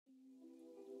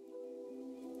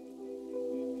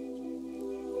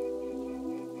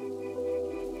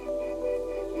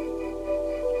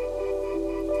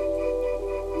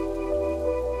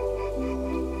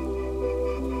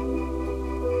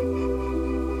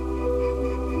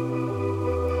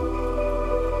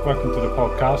Welcome to the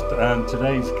podcast, and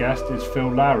today's guest is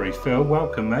Phil Lowry. Phil,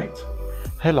 welcome, mate.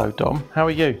 Hello, Dom. How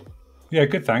are you? Yeah,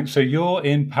 good, thanks. So you're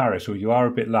in Paris, or you are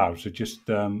a bit loud, so just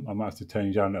I might have to turn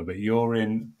you down a little bit. You're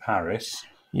in Paris.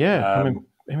 Yeah, Um,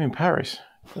 I'm in Paris.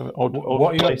 Odd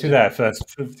what are you up place to to. there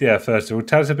first? Yeah, first of all,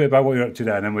 tell us a bit about what you're up to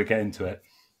there, and then we'll get into it.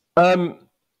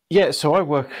 Yeah, so I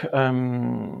work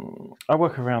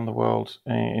around the world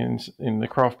in the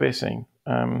craft beer scene,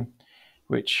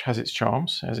 which has its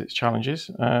charms, has its challenges.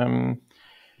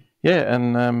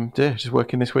 Just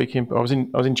working this weekend. I was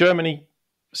in Germany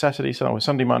Saturday, so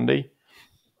Sunday, Monday.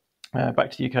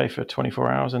 Back to the UK for 24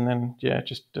 hours, and then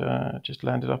just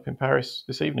landed up in Paris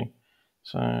this evening.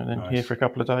 So then here Nice. for a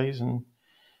couple of days and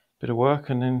bit of work,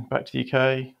 and then back to the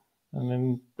UK, and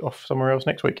then off somewhere else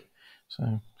next week.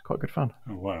 So it's quite good fun.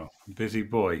 Oh, wow, busy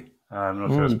boy. And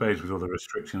also, I suppose with all the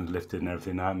restrictions lifted and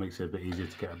everything now, it makes it a bit easier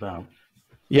to get about.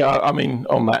 Yeah, I mean,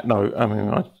 on that note,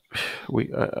 I'm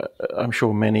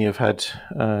sure many have had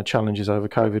challenges over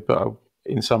COVID, but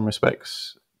in some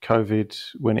respects, COVID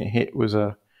when it hit was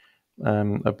a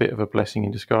bit of a blessing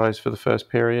in disguise for the first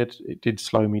period. It did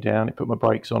slow me down. It put my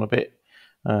brakes on a bit.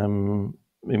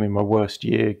 My worst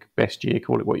year, best year,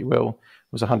 call it what you will,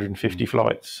 was 150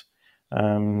 flights.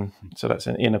 So that's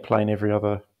in a plane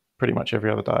pretty much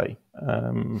every other day.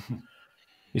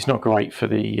 It's not great for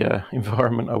the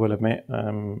environment, I will admit.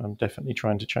 I'm definitely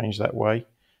trying to change that way.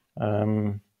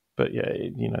 But yeah,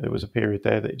 there was a period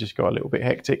there that it just got a little bit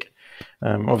hectic.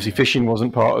 Obviously, fishing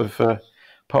wasn't part of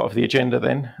the agenda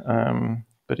then.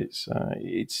 But it's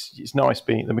nice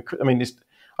being.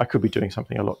 I could be doing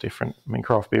something a lot different. I mean,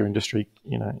 craft beer industry,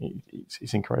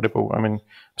 it's incredible. I mean, I'm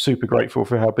super grateful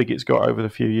for how big it's got over the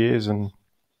few years, and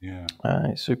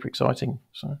it's super exciting.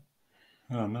 So.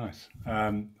 Oh, nice.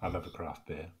 I love a craft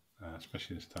beer,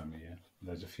 especially this time of year.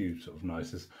 There's a few sort of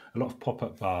nice. There's a lot of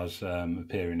pop-up bars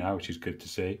appearing now, which is good to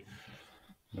see.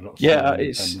 A lot of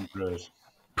It's independent brewers.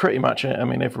 pretty much it. I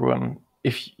mean, everyone,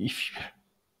 if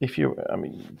you, I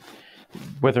mean,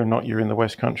 whether or not you're in the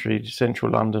West Country,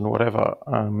 Central London, whatever,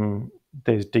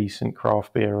 there's decent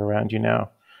craft beer around you now.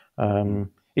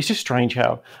 It's just strange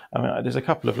how, there's a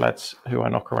couple of lads who I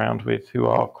knock around with who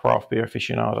are craft beer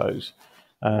aficionados.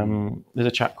 There's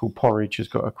a chap called Porridge who's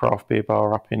got a craft beer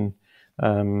bar up in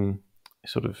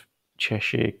sort of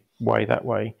Cheshire way, that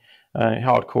way.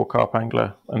 Hardcore carp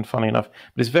angler, and funny enough,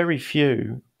 but there's very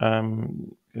few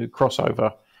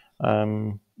crossover.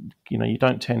 You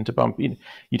don't tend to bump. You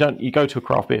go to a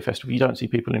craft beer festival, you don't see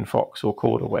people in Fox or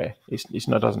Corderwear. It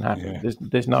doesn't happen. Yeah.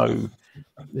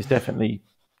 There's definitely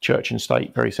church and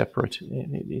state very separate.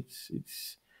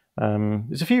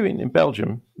 There's a few in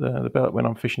Belgium. When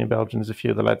I'm fishing in Belgium, there's a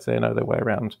few of the lads there know their way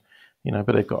around.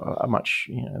 But they've got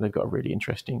they've got a really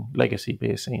interesting legacy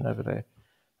beer scene over there.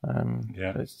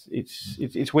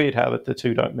 It's weird how the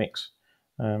two don't mix.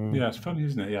 It's funny,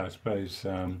 isn't it? Yeah, I suppose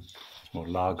it's more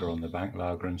lager on the bank,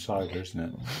 lager and cider, isn't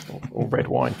it? or red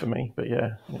wine for me, but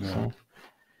yeah. Oh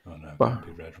no, it can't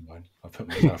be red wine. I put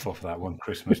myself off that one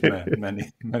Christmas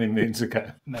many moons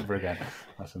ago. Never again.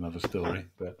 That's another story.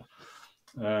 But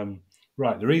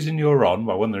right, the reason you're on,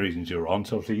 well, one of the reasons you're on,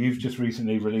 so obviously you've just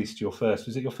recently released your first.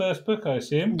 Was it your first book, I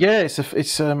assume? Yeah,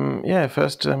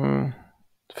 first go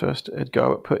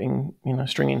at putting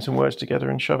stringing some words together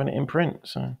and shoving it in print.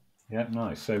 So. Yeah,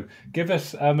 nice. So, give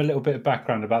us a little bit of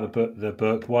background about the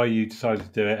book, why you decided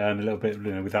to do it, and a little bit,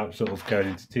 without sort of going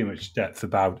into too much depth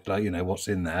about what's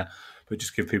in there, but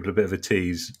just give people a bit of a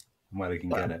tease on where they can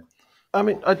get it. I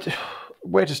mean,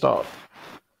 where to start?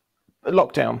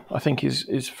 Lockdown, I think,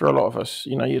 is for a lot of us.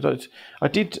 I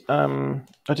did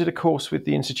a course with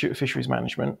the Institute of Fisheries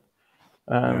Management,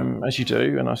 as you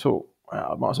do, and I thought,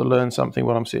 I might as well learn something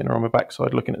while I'm sitting on my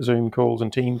backside looking at Zoom calls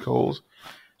and team calls.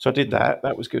 So I did that.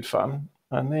 That was good fun.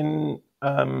 And then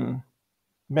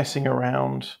messing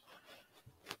around.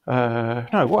 My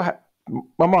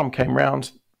mum came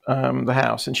round the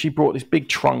house and she brought this big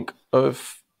trunk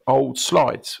of old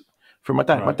slides from my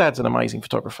dad. Right. My dad's an amazing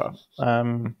photographer.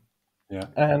 And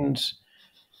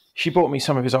she bought me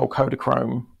some of his old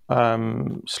Kodachrome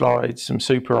slides, some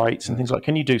Super 8s and things like,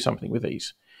 can you do something with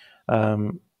these?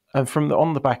 And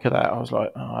on the back of that, I was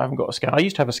like, I haven't got a scanner. I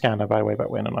used to have a scanner, by the way, back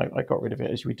when, and I got rid of it,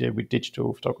 as we did with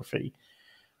digital photography.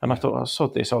 And I thought,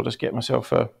 sod this, I'll just get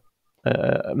myself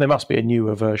there must be a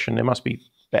newer version. There must be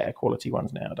better quality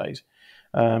ones nowadays.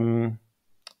 And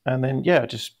then, I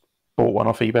just bought one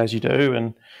off eBay, as you do,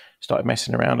 and started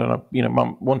messing around. And,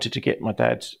 Mum wanted to get my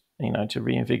dad, to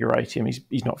reinvigorate him.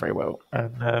 He's not very well.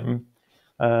 And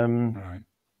right.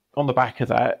 On the back of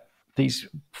that, these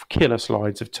killer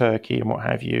slides of Turkey and what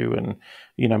have you, and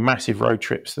massive road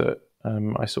trips that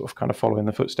I sort of kind of follow in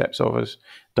the footsteps of as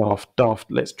daft.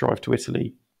 Let's drive to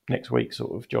Italy next week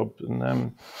sort of job.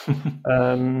 And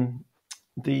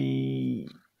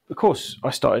of course, I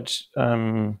started.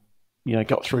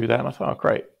 Got through that, and I thought, oh,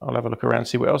 great, I'll have a look around,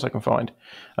 see what else I can find.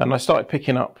 And I started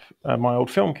picking up my old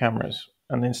film cameras,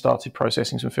 and then started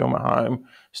processing some film at home,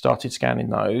 started scanning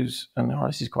those, and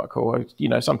this is quite cool.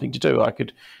 Something to do. A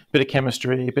bit of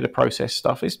chemistry, a bit of process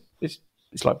stuff. It's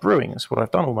like brewing. That's what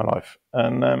I've done all my life.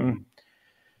 And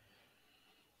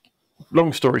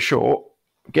long story short,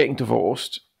 getting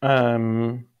divorced,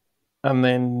 and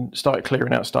then started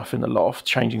clearing out stuff in the loft,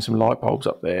 changing some light bulbs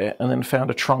up there, and then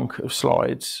found a trunk of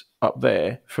slides up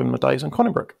there from the days on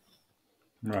Conningbrook.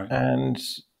 Right. And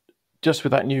just with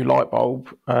that new light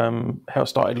bulb, how I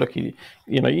started looking,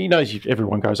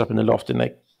 everyone goes up in the loft and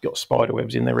they've got spider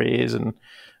webs in their ears and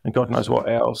God knows what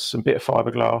else, and a bit of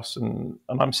fiberglass, and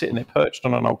I'm sitting there perched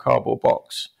on an old cardboard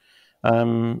box,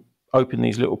 open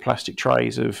these little plastic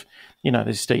trays of,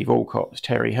 there's Steve Alcott, there's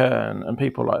Terry Hearn, and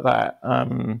people like that.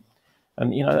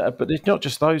 But it's not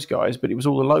just those guys, but it was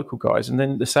all the local guys. And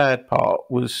then the sad part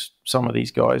was some of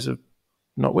these guys are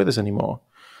not with us anymore.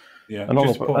 Yeah. Can I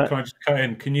just cut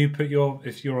in? Can you put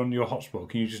if you're on your hotspot,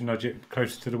 can you just nudge it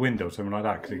closer to the window or something like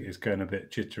that? Because it's going a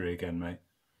bit jittery again, mate.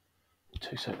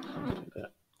 2 seconds. I'll do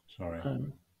that. Sorry.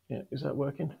 Is that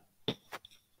working? Is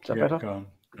that better? Go on.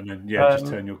 And then, just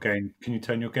turn your gain. Can you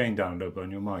turn your gain down a little bit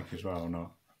on your mic as well or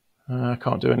not? I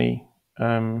can't do any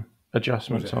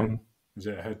adjustments on. Is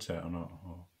it a headset or not?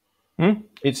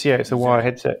 It's a wired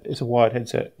headset. It's a wired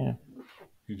headset. Yeah.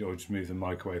 You just move the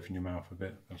mic away from your mouth a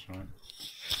bit. That's right.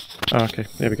 Oh, okay.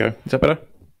 There we go. Is that better?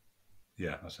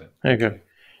 Yeah, that's it. There you go.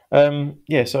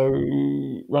 So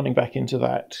running back into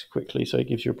that quickly, so it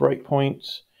gives you a break point.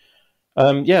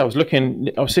 I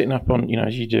was sitting up on,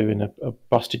 as you do, in a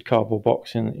busted cardboard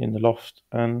box in the loft,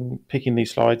 and picking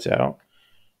these slides out,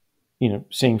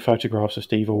 seeing photographs of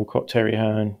Steve Alcott, Terry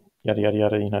Hearn, yada, yada,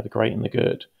 yada, the great and the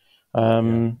good.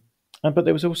 But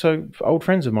there was also old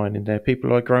friends of mine in there,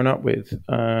 people I'd grown up with,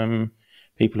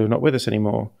 people who are not with us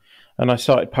anymore. And I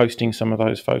started posting some of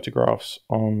those photographs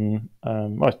on,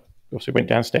 I also went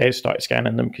downstairs, started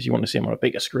scanning them because you want to see them on a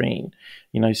bigger screen,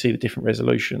 you see the different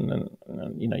resolution, and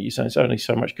you say it's only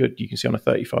so much good you can see on a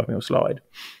 35mm slide.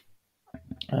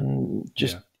 And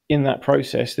just in that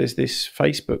process, there's this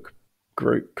Facebook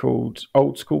group called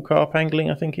Old School Carp Angling,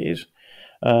 I think it is.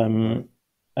 And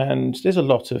there's a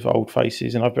lot of old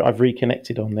faces, and I've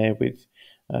reconnected on there with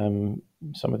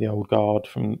some of the old guard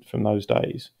from those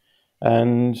days,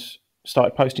 and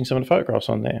started posting some of the photographs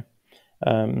on there.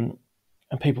 And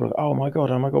people were, oh my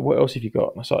god, what else have you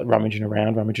got? And I started rummaging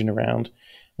around,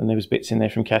 and there was bits in there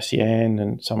from Cassian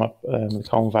and some up the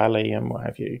Kong Valley and what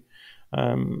have you.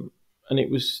 And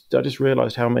I just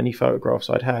realised how many photographs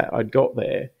I'd got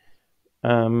there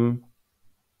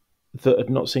that had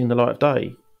not seen the light of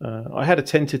day. I had a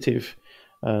tentative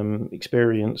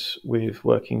experience with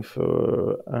working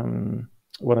for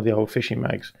one of the old fishing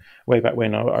mags way back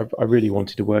when. I really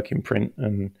wanted to work in print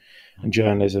and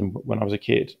journalism when I was a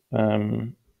kid.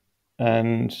 I'd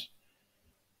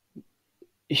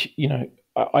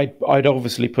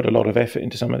obviously put a lot of effort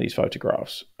into some of these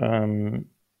photographs. And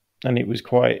it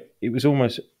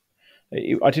wasn't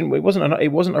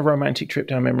a romantic trip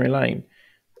down memory lane.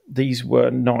 These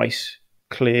were nice,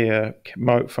 clear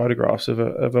photographs of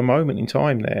a moment in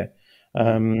time there.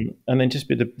 And then just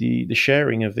the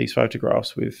sharing of these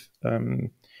photographs with,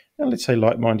 let's say,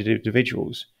 like-minded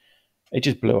individuals, it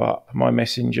just blew up. My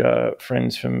Messenger,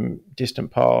 friends from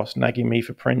distant past, nagging me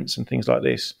for prints and things like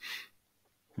this.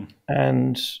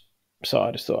 And so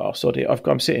I just thought, oh, sod it.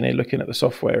 I'm sitting here looking at the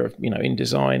software of,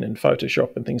 InDesign and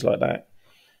Photoshop and things like that.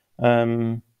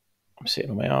 I'm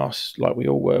sitting on my arse like we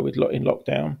all were in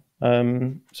lockdown.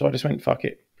 So I just went, fuck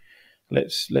it.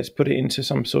 Let's put it into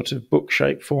some sort of book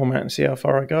shape format and see how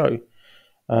far I go.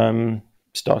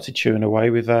 Started chewing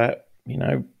away with that,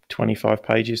 25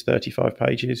 pages, 35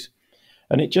 pages.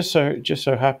 And it just so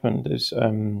happened as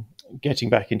getting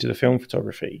back into the film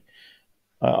photography,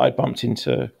 I bumped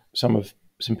into some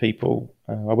people.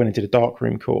 I went and did a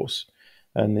darkroom course,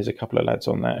 and there's a couple of lads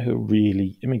on that who are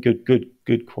really,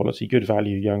 good quality, good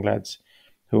value young lads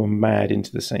who are mad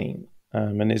into the scene.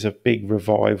 And there's a big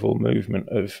revival movement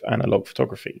of analog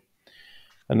photography.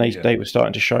 And they were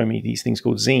starting to show me these things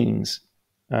called zines.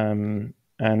 And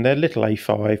they're little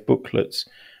A5 booklets,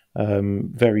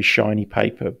 very shiny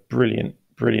paper, brilliant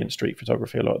street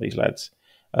photography, a lot of these lads.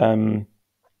 And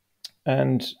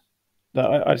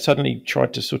I suddenly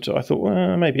tried to I thought,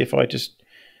 well, maybe if I just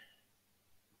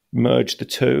merged the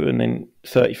two, and then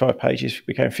 35 pages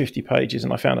became 50 pages,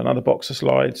 and I found another box of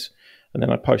slides, and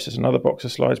then I processed another box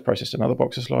of slides, processed another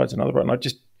box of slides, and I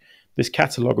just, this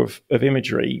catalogue of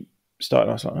imagery started.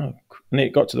 I was like, oh, and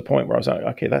it got to the point where I was like,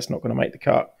 okay, that's not going to make the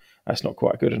cut. That's not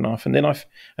quite good enough. And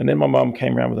then my mum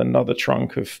came around with another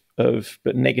trunk of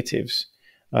but negatives,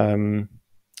 and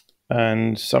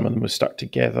some of them were stuck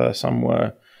together. Some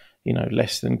were,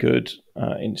 less than good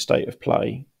in state of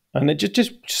play. And it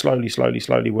just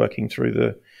slowly working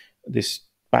through this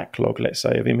backlog, let's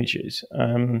say, of images.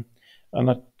 And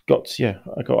I got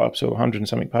up to 100 and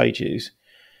something pages.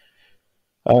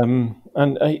 And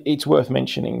it's worth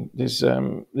mentioning. There's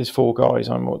four guys.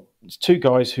 It's two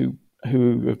guys who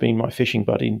have been my fishing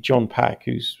buddy. John Pack,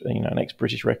 who's an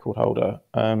ex-British record holder,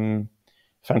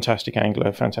 fantastic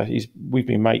angler, fantastic. We've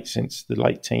been mates since the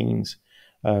late teens.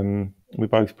 We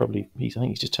both probably. I think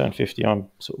he's just turned 50. I'm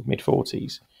sort of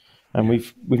mid-40s, and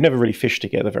we've never really fished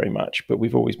together very much, but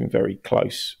we've always been very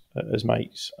close as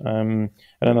mates. And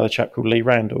another chap called Lee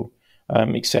Randall,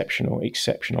 exceptional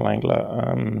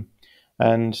angler.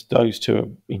 And those two are,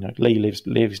 Lee lives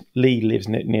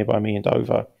nearby me in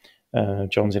Dover.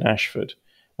 John's in Ashford,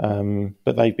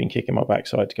 but they've been kicking my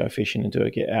backside to go fishing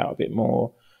and get out a bit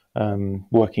more.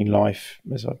 Working life,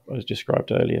 as I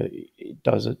described earlier, it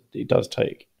does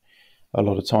take a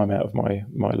lot of time out of my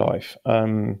life.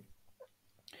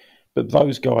 But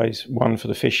those guys won for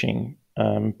the fishing.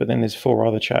 But then there's four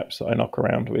other chaps that I knock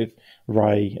around with.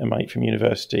 Ray, a mate from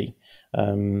university,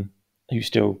 who's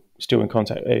still in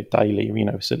contact daily,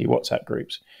 silly WhatsApp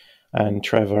groups, and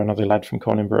Trevor, another lad from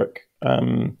Conningbrook.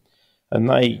 And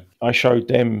I showed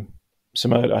them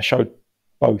I showed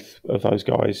both of those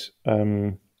guys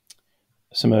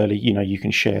some early, you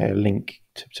can share a link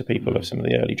to people of some of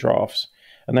the early drafts.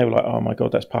 And they were like, oh my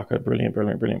God, that's pucker, brilliant,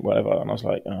 whatever. And I was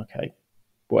like, okay,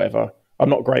 whatever. I'm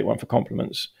not a great one for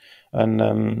compliments.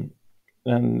 And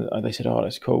they said, oh,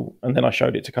 that's cool. And then I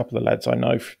showed it to a couple of the lads I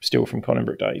know still from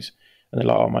Conningbrook days. And they're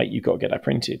like, oh, mate, you've got to get that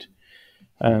printed.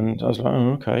 And I was like,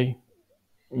 oh, okay,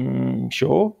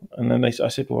 sure. And then I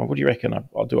said, well, what do you reckon?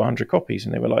 I'll do 100 copies.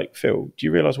 And they were like, Phil, do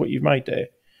you realise what you've made there?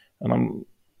 And I'm,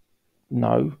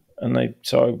 no. And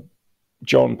so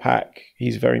John Pack,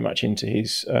 he's very much into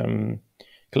his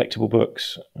collectible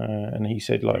books. And he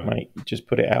said, like, mate, just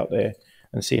put it out there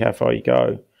and see how far you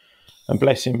go. And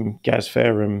bless him, Gaz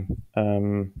Fairham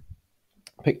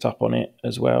picked up on it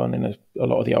as well. And then a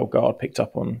lot of the old guard picked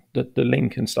up on the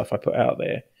link and stuff I put out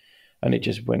there. And it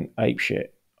just went ape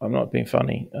shit. I'm not being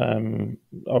funny.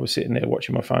 I was sitting there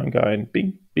watching my phone going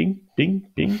bing, bing, bing,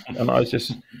 bing. And I was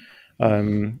just,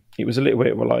 it was a little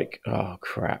bit like, oh,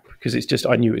 crap. Because it's just,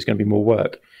 I knew it was going to be more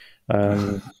work.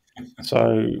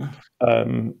 So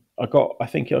I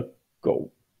think I got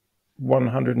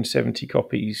 170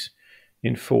 copies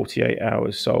in 48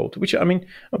 hours sold, which, I mean,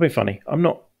 I've been funny. I've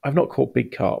not caught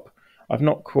big carp. I'm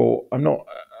not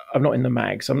in the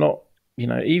mags. I'm not,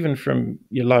 even from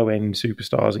your low end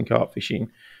superstars in carp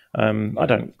fishing, I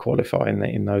don't qualify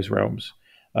in those realms.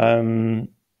 And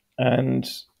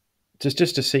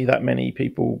just to see that many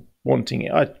people wanting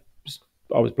it, I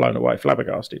was blown away,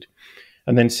 flabbergasted.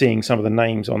 And then seeing some of the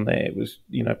names on there, it was,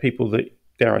 people that,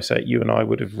 dare I say it, you and I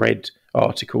would have read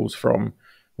articles from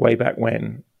way back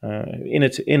when,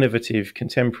 innovative,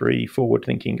 contemporary,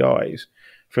 forward-thinking guys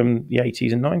from the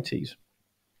 80s and 90s.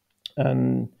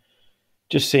 And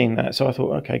just seeing that, so I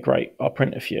thought, okay, great, I'll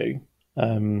print a few.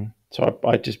 So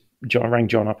I rang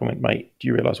John up and went, mate, do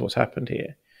you realise what's happened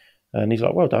here? And he's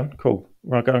like, well done, cool.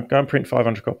 Well, go and print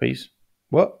 500 copies.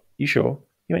 What? You sure?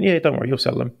 He went, yeah, don't worry, you'll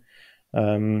sell them.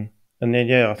 And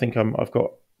then, I think I've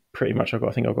got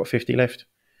 50 left.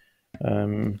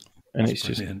 And that's it's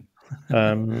brilliant.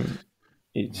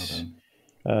 Just,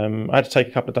 I had to take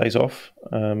a couple of days off.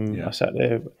 I sat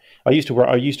there. I used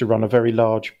to run a very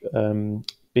large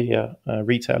beer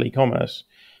retail e-commerce.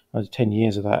 I did 10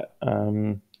 years of that.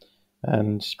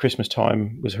 And Christmas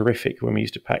time was horrific when we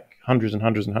used to pack hundreds and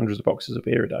hundreds and hundreds of boxes of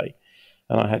beer a day.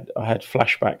 And I had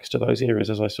flashbacks to those eras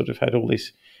as I sort of had all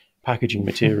this packaging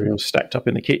material stacked up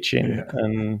in the kitchen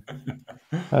and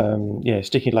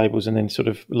sticky labels, and then sort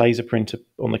of laser printer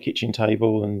on the kitchen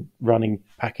table and running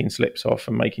packing slips off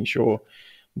and making sure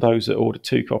those that ordered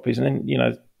 2 copies. And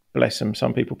then, bless them,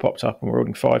 some people popped up and were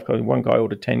ordering 5 copies. One guy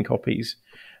ordered 10 copies.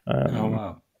 Oh,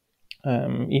 wow.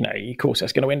 Of course,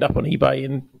 that's going to end up on eBay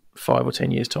in 5 or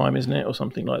 10 years' time, isn't it, or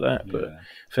something like that? Yeah. But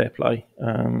fair play.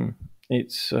 Have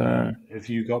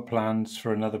you got plans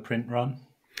for another print run?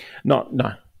 No.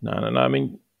 I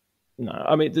mean,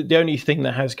 the only thing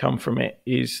that has come from it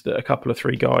is that a couple of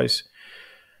 3 guys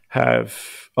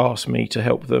have asked me to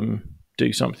help them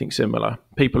do something similar.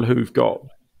 People who've got,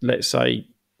 let's say,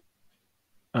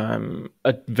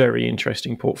 a very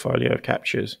interesting portfolio of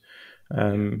captures.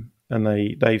 and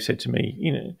they've said to me,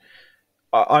 you know,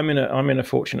 I'm in a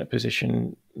fortunate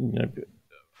position. You know,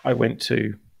 I went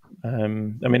to, I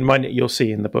mean, you'll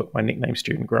see in the book my nickname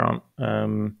Student Grant.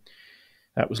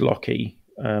 That was Lockie,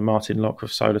 Martin Locke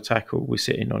of Solar Tackle. We're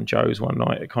sitting on Joe's one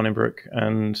night at Conningbrook,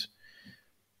 and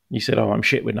he said, "Oh, I'm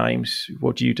shit with names.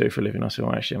 What do you do for a living?" I said,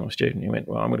 "Well, actually, I'm a student." He went,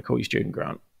 "Well, I'm going to call you Student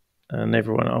Grant." And I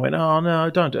went, "Oh no,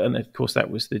 don't do it." And of course, that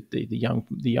was the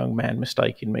young man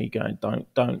mistaking me, going,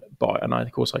 "Don't bite." And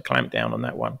of course, I clamped down on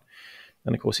that one.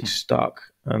 And of course, it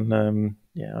stuck. And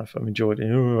yeah, I've enjoyed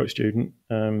it. All right, student.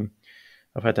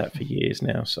 I've had that for years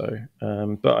now. So,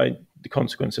 but the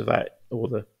consequence of that,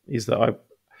 is that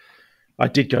I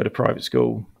did go to private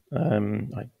school.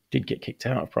 I did get kicked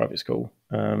out of private school.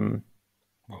 Going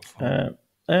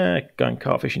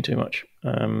carp fishing too much.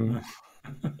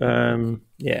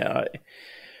 Yeah.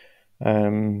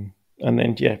 And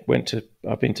then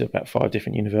I've been to about 5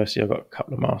 different universities. I've got a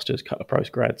couple of masters, a couple of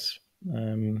postgrads.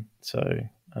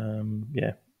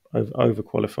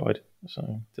 Overqualified,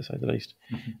 so to say the least.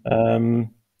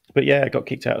 But yeah, I got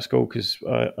kicked out of school because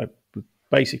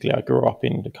I grew up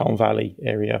in the Colne Valley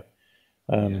area,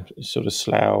 sort of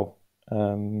Slough.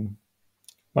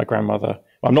 My grandmother,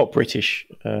 I'm not British,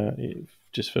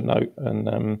 just for note,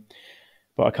 and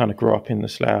but I kind of grew up in the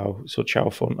Slough, sort of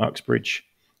Chalfont, Uxbridge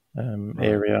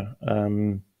area,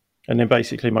 and then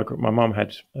basically my mum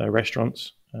had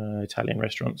restaurants, Italian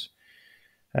restaurants,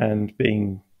 and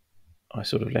I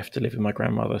sort of left to live with my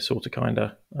grandmother, sort of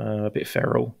a bit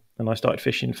feral, and I started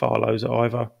fishing Farlows at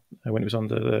Ivor when it was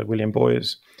under the William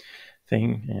Boyers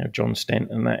thing, you know, John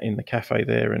Stent and that in the cafe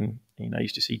there, and you know, I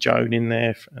used to see Joan in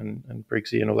there and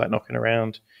Briggsy and all that knocking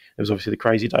around. There was obviously the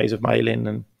crazy days of Malin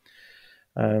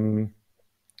and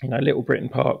you know, Little Britain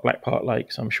Park, Black Park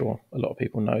Lakes. I'm sure a lot of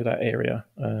people know that area.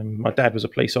 My dad was a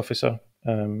police officer,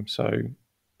 so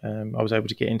I was able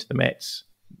to get into the Mets,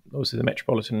 obviously the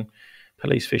Metropolitan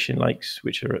Police fishing lakes,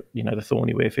 which are, you know, the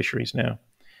Thorny Weir fisheries now,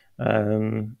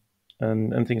 and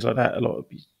things like that. It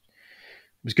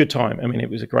was a good time. I mean, it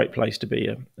was a great place to be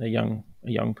a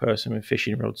young person with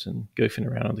fishing rods and goofing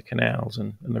around on the canals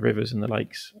and the rivers and the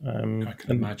lakes. I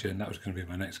can imagine that was going to be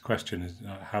my next question: is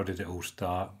how did it all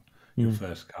start? Your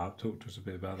first carp. Talk to us a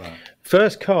bit about that.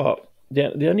 First carp.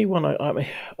 The only one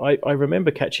I remember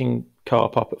catching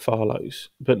carp up at Farlow's,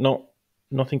 but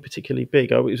nothing particularly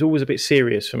big. It was always a bit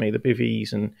serious for me, the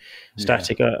bivvies and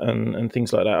Statica and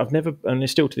things like that. I've never, and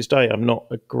still to this day, I'm not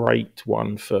a great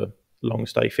one for long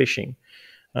stay fishing.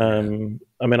 I mean,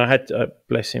 I had,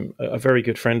 bless him, a very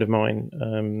good friend of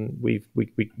mine. We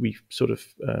sort of,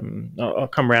 I'll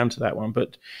come round to that one,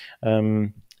 but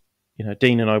you know,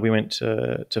 Dean and I, we went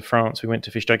to France. We went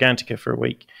to fish Gigantica for a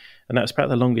week, and that's about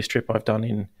the longest trip I've done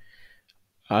in.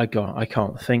 I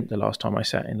can't think the last time I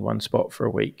sat in one spot for a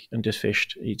week and just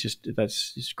fished.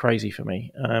 It's crazy for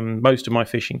me. Most of my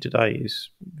fishing today is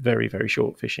very, very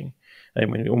short fishing,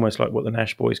 and almost like what the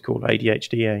Nash boys call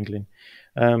ADHD angling.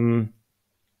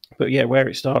 But yeah, where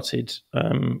it started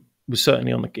was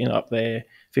certainly on the up there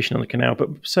fishing on the canal, but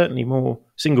certainly more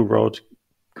single rod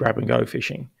grab and go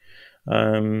fishing.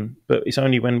 But it's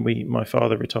only when my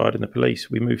father retired in the police,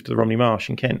 we moved to the Romney Marsh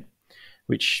in Kent,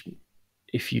 which,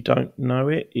 if you don't know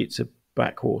it, it's a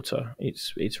backwater.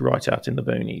 It's right out in the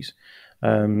boonies,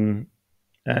 and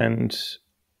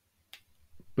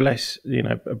bless, you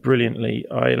know, brilliantly,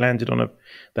 I landed on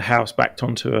the house backed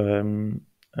onto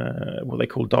what they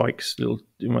call dikes, little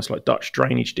almost like Dutch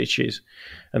drainage ditches,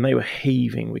 and they were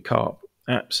heaving with carp,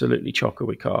 absolutely chocker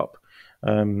with carp,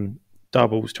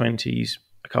 doubles, 20s,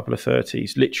 a couple of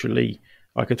 30s. Literally,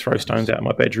 I could throw stones out of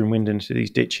my bedroom window into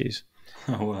these ditches.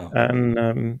 Oh wow!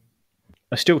 And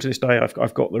I still to this day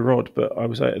I've got the rod, but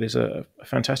there's a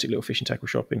fantastic little fishing tackle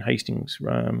shop in Hastings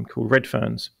called Red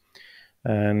Ferns,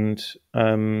 and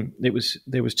there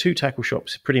was 2 tackle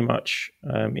shops pretty much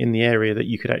in the area that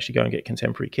you could actually go and get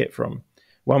contemporary kit from.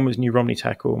 One was New Romney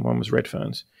Tackle and one was Red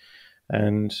Ferns,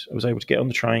 and I was able to get on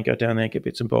the train, go down there, get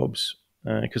bits and bobs,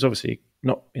 because obviously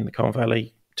not in the Colne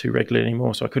Valley too regularly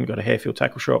anymore, so I couldn't go to Harefield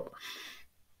Tackle Shop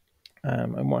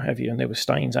and what have you. And there was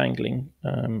Staines Angling,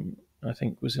 I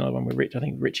think was another one with Rich. I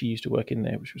think Richie used to work in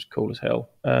there, which was cool as hell.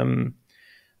 And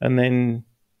then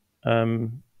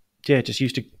just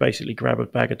used to basically grab a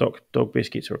bag of dog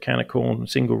biscuits or a can of corn,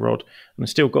 single rod, and I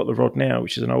still got the rod now,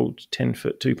 which is an old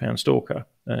 10-foot, 2-pound stalker,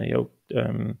 the old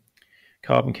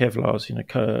carbon Kevlars, you know,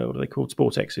 what are they called,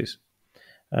 Sportexes.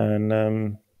 And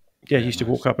I used to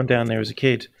walk up and down there as a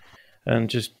kid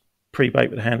and just pre-bait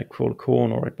with a handful of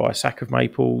corn, or I'd buy a sack of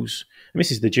maples. And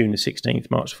this is the June the 16th,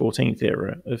 March 14th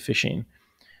era of fishing.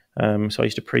 So I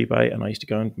used to pre-bait, and I used to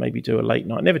go and maybe do a late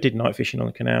night. Never did night fishing on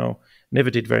the canal.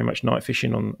 Never did very much night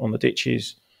fishing on the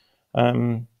ditches.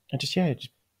 And just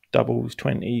doubles,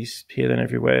 20s here, then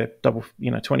everywhere, double,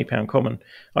 £20 common.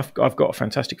 I've got a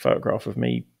fantastic photograph of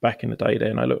me back in the day there,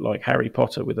 and I look like Harry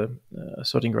Potter with a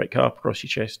sodding great carp across your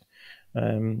chest.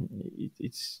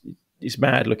 It's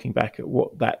mad looking back at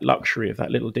what that luxury of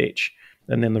that little ditch,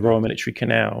 and then the Royal Military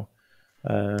Canal.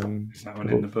 Is that one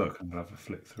in the book? I'm going to have a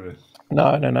flick through.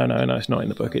 No, it's not in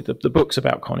the book. The book's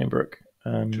about Conningbrook.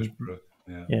 Just Brook,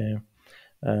 yeah. Yeah.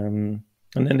 And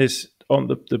then there's on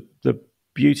the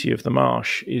beauty of the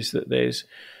marsh is that there's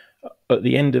at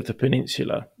the end of the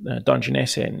peninsula,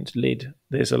 Dungeness End, Lyd,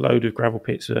 there's a load of gravel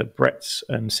pits that Brett's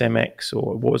and Cemex,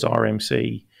 or what was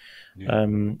RMC,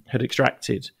 had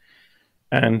extracted.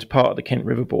 And part of the Kent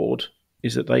River Board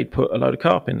is that they put a load of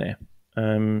carp in there.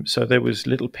 So there was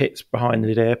little pits behind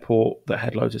Lyd Airport that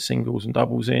had loads of singles and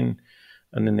doubles in,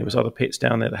 and then there was other pits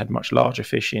down there that had much larger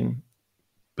fish in.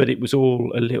 But it was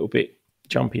all a little bit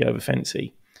jumpy over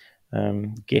fancy,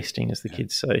 guesting, as the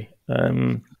kids say.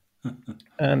 So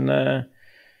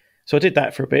I did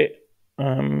that for a bit,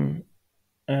 and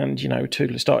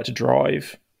Toodle started to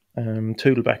drive.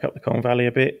 Toodle back up the Colne Valley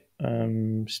a bit,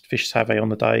 fish Save on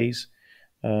the days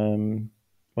when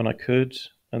I could,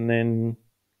 and then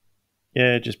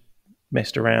just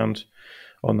messed around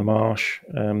on the marsh.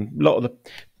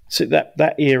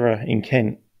 That era in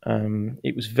Kent,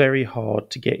 it was very hard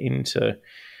to get into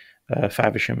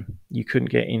Faversham. You couldn't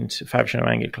get into Faversham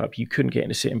Angling Club. You couldn't get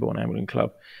into Sittingbourne Angling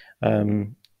Club.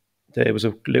 There was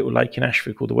a little lake in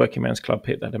Ashford called the Working Man's Club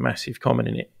Pit that had a massive common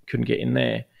in it. Couldn't get in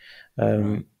there.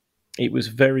 It was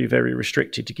very, very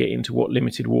restricted to get into what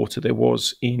limited water there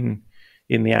was in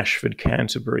the Ashford,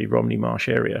 Canterbury, Romney Marsh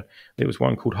area. There was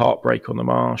one called Heartbreak on the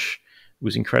Marsh. It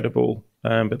was incredible.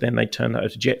 But then they turned that over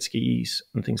to jet skis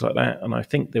and things like that. And I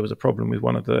think there was a problem with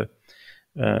one of the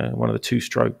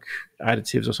two-stroke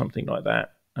additives or something like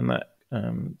that. And that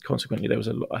consequently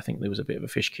I think there was a bit of a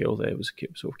fish kill there. It was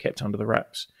sort of kept under the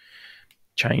wraps.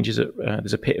 Changes at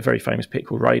there's a very famous pit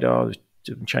called Radar. There's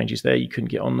changes there. You couldn't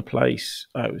get on the place.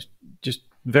 It was just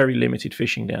very limited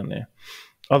fishing down there.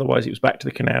 Otherwise, it was back to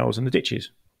the canals and the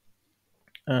ditches.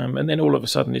 And then all of a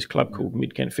sudden, this club called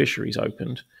Mid-Kent Fisheries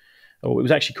opened. Or it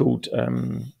was actually called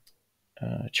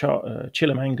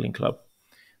Chilham Angling Club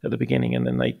at the beginning. And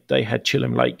then they had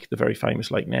Chilham Lake, the very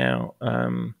famous lake now.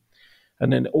 And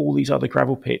then all these other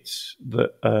gravel pits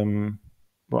that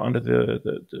were under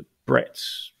the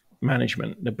Brett's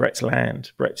management, the Brett's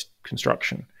Land, Brett's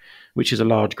Construction, which is a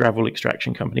large gravel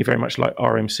extraction company, very much like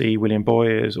RMC, William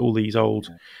Boyers, all these old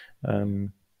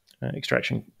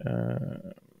extraction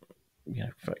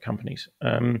companies.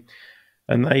 And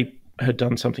they had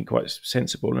done something quite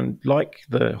sensible. And like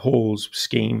the Halls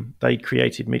scheme, they'd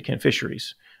created Mid-Kent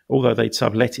Fisheries, although they'd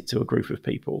sublet it to a group of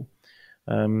people.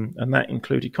 And that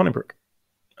included Conningbrook.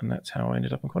 And that's how I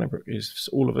ended up in Conningbrook, is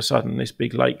all of a sudden this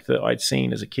big lake that I'd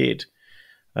seen as a kid.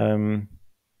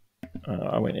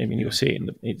 I went, you'll see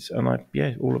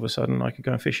it, all of a sudden I could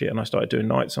go and fish it. And I started doing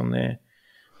nights on there.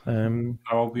 How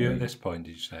old were you at this point,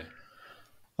 did you say?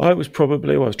 I was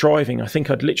driving. I think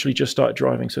I'd literally just started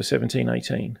driving, so 17,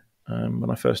 18, when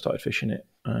I first started fishing it.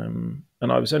 And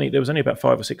there was only about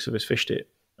 5 or 6 of us fished it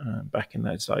back in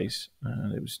those days.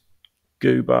 There was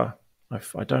Goober,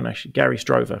 Gary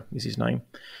Strover is his name.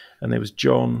 And there was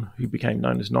John, who became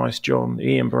known as Nice John,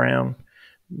 Ian Brown.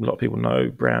 A lot of people know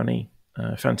Brownie,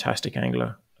 fantastic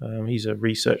angler. He's a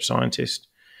research scientist.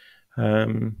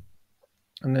 And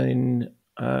then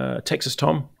Texas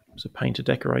Tom was a painter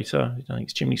decorator. I think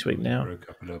it's chimney sweep now. Broke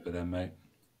up a little bit then, mate.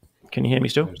 Can you hear me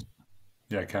still?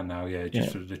 Yeah, I can now. Yeah,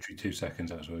 just for literally 2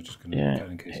 seconds. That's what I was just going to get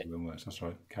in case it wouldn't work. That's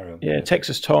right. Carry on. Yeah,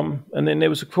 Texas Tom. And then there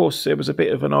was a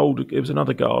bit of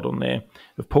another guard on there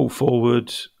of Paul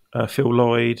Forward, Phil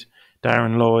Lloyd,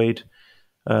 Darren Lloyd.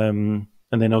 And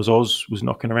then Oz was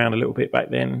knocking around a little bit back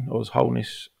then, Oz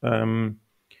Holness. And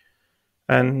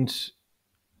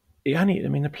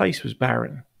the place was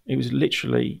barren. It was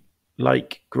literally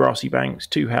lake, grassy banks,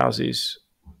 2 houses,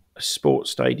 a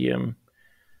sports stadium,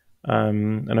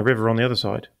 and a river on the other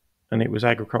side. And it was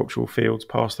agricultural fields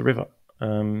past the river.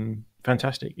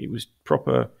 Fantastic. It was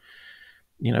proper,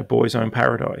 boys' own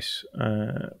paradise.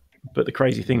 But the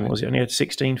crazy thing was it only had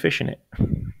 16 fish in it.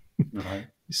 Right.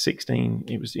 16.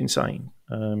 It was insane.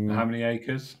 How many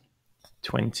acres?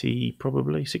 20,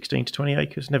 probably 16 to 20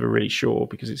 acres. Never really sure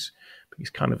because it's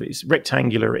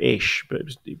rectangular-ish, but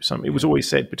it was always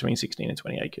said between 16 and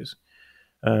 20 acres.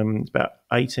 It's about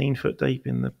 18 foot deep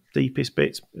in the deepest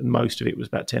bits, and most of it was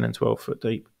about 10 and 12 foot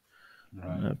deep.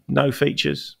 Right. No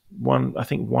features. One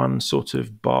sort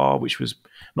of bar, which was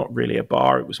not really a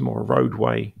bar; it was more a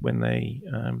roadway when the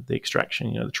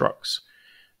extraction, the trucks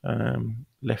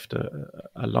left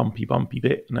a lumpy, bumpy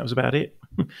bit, and that was about it.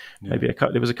 Maybe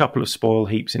there was a couple of spoil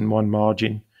heaps in one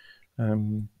margin.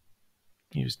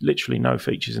 There was literally no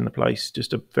features in the place,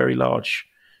 just a very large,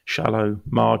 shallow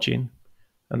margin,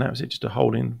 and that was it, just a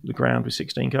hole in the ground with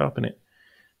 16 carp in it.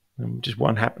 Just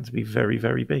one happened to be very,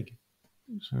 very big.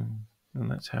 So,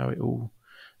 and that's how it all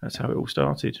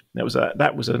started.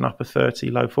 That was an upper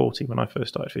 30, low 40 when I first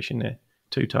started fishing there,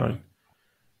 two-tone.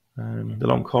 The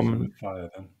long common. Fire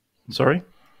then. Sorry?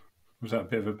 Was that a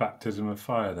bit of a baptism of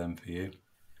fire then for you,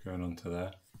 going on to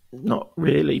there? Not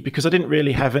really, because I didn't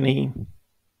really have any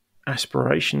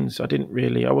aspirations. I didn't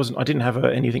have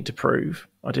anything to prove.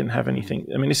 I didn't have anything.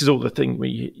 I mean, this is all the thing where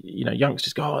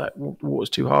youngsters go, that water's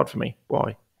too hard for me.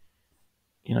 Why?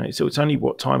 So it's only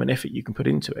what time and effort you can put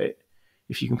into it.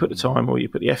 If you can put the time or you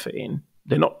put the effort in,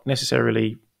 they're not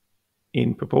necessarily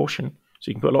in proportion.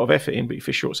 So you can put a lot of effort in, but you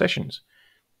fish short sessions.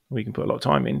 Or you can put a lot of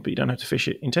time in, but you don't have to fish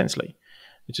it intensely.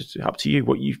 It's just up to you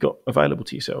what you've got available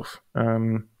to yourself.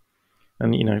 And,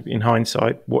 in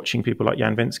hindsight, watching people like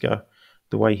Jan Venska,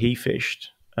 the way he fished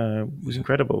was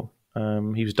incredible.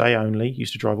 He was day only. He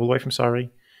used to drive all the way from Surrey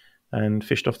and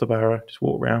fished off the Barra, just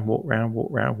walk round.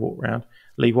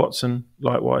 Lee Watson,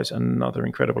 likewise, another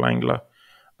incredible angler.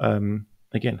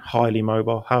 Again, highly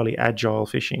mobile, highly agile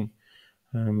fishing,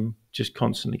 just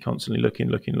constantly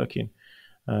looking.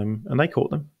 And they caught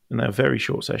them, and they're very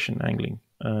short session angling.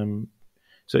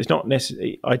 So it's not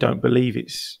necessarily, I don't believe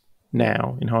it's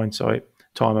now, in hindsight,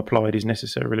 time applied is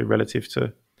necessarily relative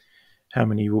to how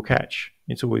many you will catch.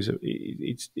 It's always,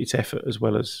 it's effort as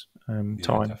well as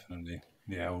time. Definitely.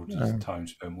 Yeah, all just time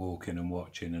spent walking and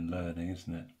watching and learning,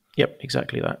 isn't it? Yep,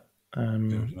 exactly that.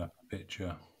 Building up a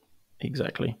picture.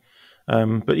 Exactly.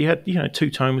 But you had two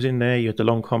tomes in there. You had the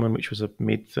long common, which was a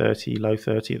mid 30, low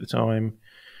 30 at the time.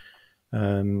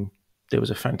 There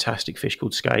was a fantastic fish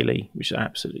called Scaly, which is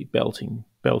absolutely belting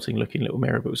looking little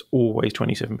mirror, but it was always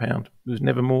 27 pound. It was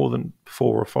never more than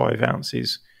 4 or 5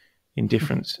 ounces in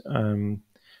difference.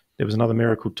 There was another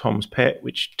mirror called Tom's Pet,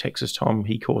 which Texas Tom,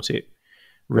 he caught it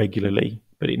regularly,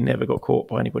 but it never got caught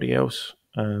by anybody else.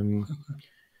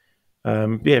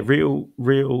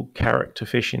 Real character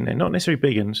fish in there. Not necessarily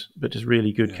big ones, but just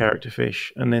really good character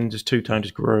fish. And then just two-tone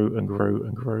just grew and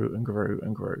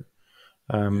grew.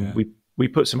 We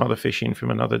put some other fish in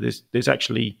from another. There's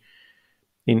actually,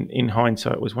 in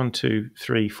hindsight, it was 1, 2,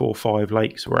 3, 4, 5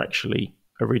 lakes were actually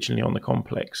originally on the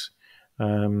complex.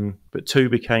 But 2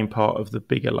 became part of the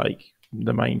bigger lake,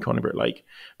 the main Conningbrook Lake.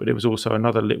 But there was also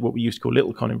another, what we used to call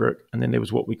Little Conningbrook, and then there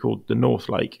was what we called the North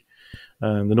Lake.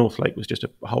 The North Lake was just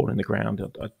a hole in the ground.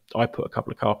 I put a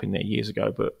couple of carp in there years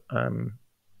ago, but I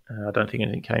don't think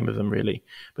anything came of them really.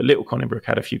 But Little Conningbrook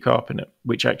had a few carp in it,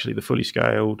 which actually the fully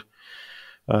scaled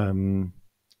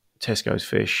Tesco's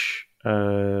fish,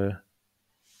 the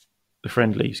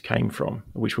friendlies came from,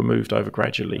 which were moved over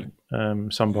gradually,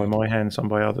 some by my hand, some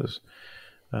by others.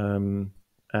 And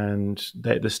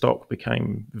the stock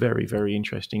became very, very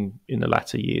interesting in the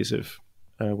latter years of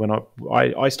when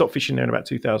I stopped fishing there in about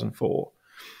 2004,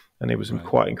 and there was some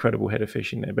quite incredible head of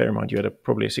fish in there. Bear in mind, you had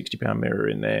probably a 60-pound mirror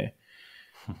in there,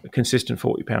 a consistent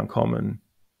 40-pound common,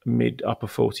 mid-upper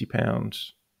 40-pound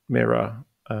mirror,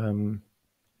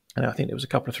 and I think there was a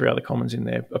couple of 3 other commons in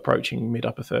there approaching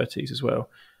mid-upper 30s as well.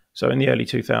 So in the early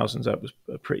 2000s, that was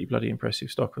a pretty bloody impressive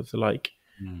stock of the lake,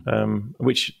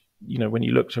 which, when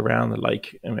you looked around the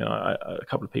lake, I mean, a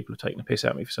couple of people have taken a piss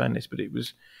at me for saying this, but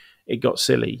it got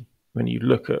silly when you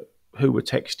look at who were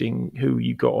texting, who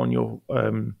you got on your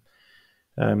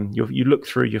you look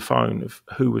through your phone of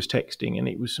who was texting, and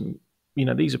it was some,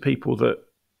 these are people that,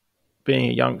 being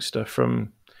a youngster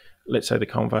from, let's say, the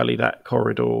Colne Valley, that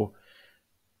corridor,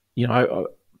 I'm a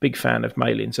big fan of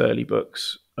Malin's early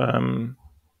books, and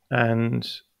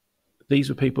these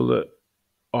were people that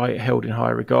I held in high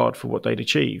regard for what they'd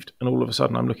achieved, and all of a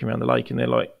sudden I'm looking around the lake and they're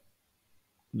like,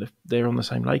 they're on the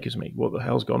same lake as me. What the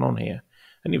hell's gone on here?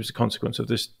 And it was a consequence of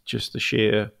this, just the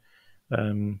sheer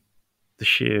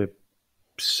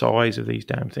size of these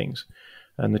damn things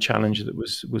and the challenge that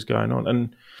was going on.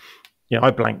 And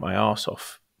I blanked my arse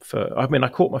off. I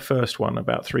caught my first one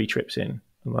about 3 trips in,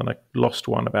 and then I lost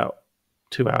one about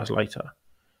 2 hours later.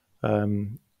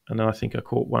 And then I think I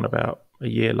caught one about a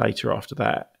year later after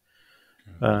that.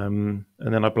 And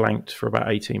then I blanked for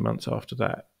about 18 months after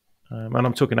that. And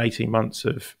I'm talking 18 months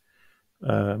of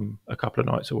a couple of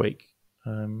nights a week.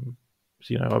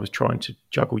 So, I was trying to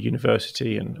juggle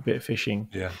university and a bit of fishing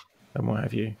and what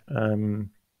have you. I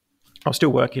was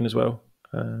still working as well.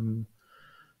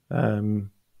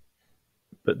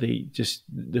 but the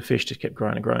fish just kept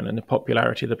growing and growing, and the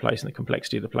popularity of the place and the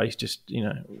complexity of the place just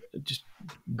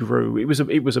grew.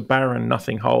 It was a barren,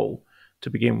 nothing hole to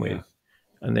begin with,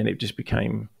 and then it just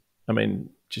became,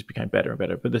 better and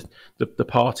better. But the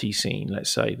party scene, let's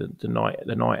say, the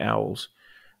night owls,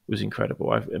 was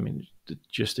incredible.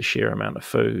 Just the sheer amount of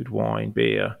food, wine,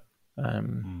 beer,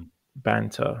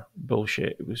 banter,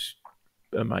 bullshit. It was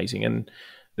amazing, and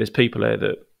there's people there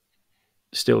that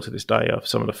still to this day are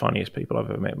some of the funniest people I've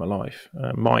ever met in my life.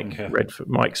 Mike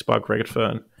Spug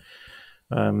Redfern.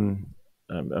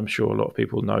 I'm sure a lot of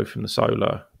people know from the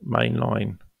Solar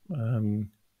mainline,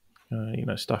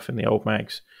 stuff in the old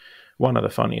mags. One of the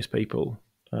funniest people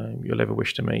you'll ever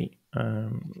wish to meet,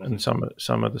 and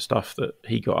some of the stuff that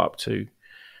he got up to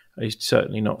is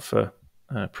certainly not for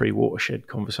pre-watershed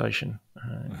conversation.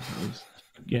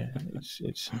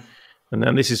 It's and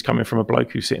then this is coming from a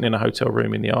bloke who's sitting in a hotel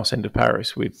room in the arse end of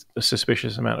Paris with a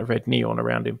suspicious amount of red neon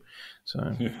around him.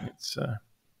 So it's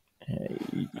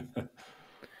you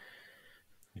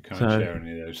can't share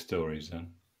any of those stories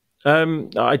then.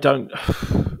 I don't.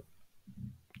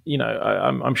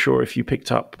 I'm sure if you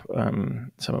picked up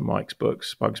some of Mike's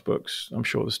books, Bug's books, I'm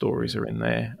sure the stories are in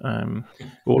there.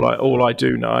 All I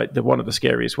do know, one of the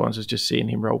scariest ones was just seeing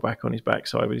him roll back on his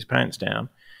backside with his pants down,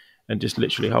 and just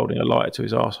literally holding a lighter to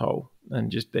his arsehole,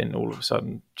 and just then all of a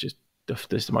sudden, just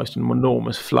there's the most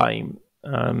enormous flame,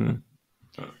 and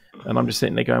I'm just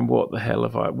sitting there going, "What the hell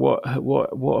have I? What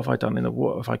have I done?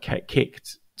 What have I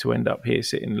kicked to end up here,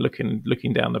 sitting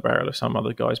looking down the barrel of some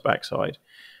other guy's backside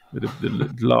with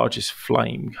the largest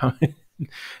flame coming?"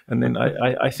 And then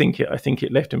I think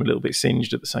it left him a little bit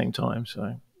singed at the same time.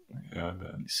 So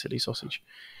silly sausage.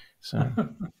 So.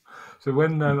 So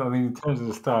when in terms of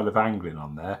the style of angling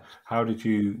on there, how did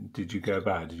you go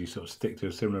about it? Did you sort of stick to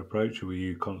a similar approach, or were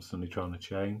you constantly trying to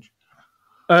change?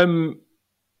 I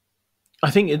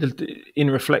think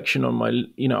in reflection on my,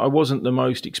 I wasn't the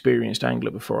most experienced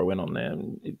angler before I went on there.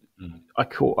 I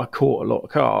caught a lot of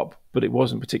carp, but it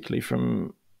wasn't particularly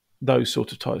from those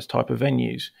sort of type of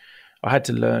venues. I had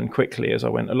to learn quickly as I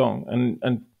went along,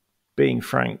 and being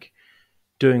frank,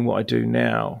 doing what I do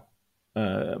now.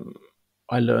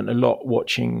 I learned a lot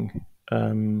watching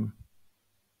some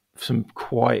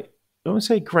quite, I wouldn't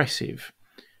say aggressive,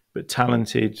 but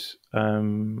talented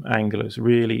anglers.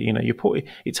 Really,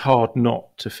 it's hard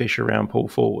not to fish around Paul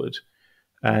Forward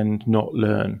and not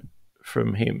learn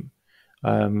from him.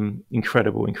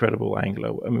 Incredible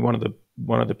angler.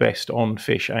 One of the best on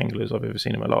fish anglers I've ever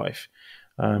seen in my life.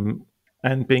 And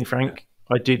being frank,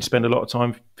 I did spend a lot of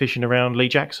time fishing around Lee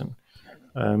Jackson.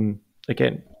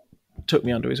 Again, took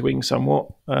me under his wing somewhat,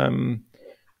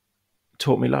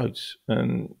 taught me loads,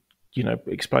 and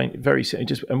explained very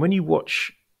simply. And when you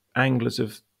watch anglers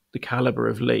of the caliber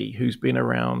of Lee, who's been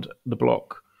around the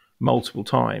block multiple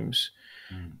times,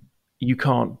 you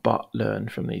can't but learn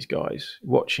from these guys.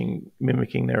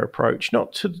 Mimicking their approach,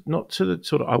 not to the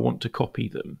sort of I want to copy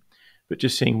them, but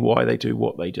just seeing why they do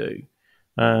what they do.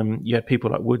 You had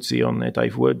people like Woodsy on there.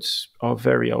 Dave Woods, our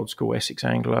very old school Essex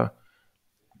angler.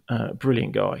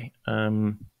 Brilliant guy.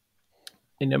 So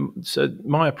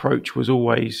my approach was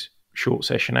always short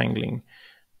session angling.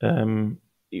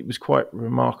 It was quite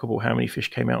remarkable how many fish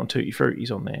came out on tutti fruities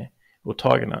on there, or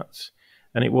tiger nuts,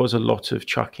 and it was a lot of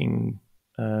chucking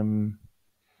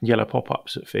yellow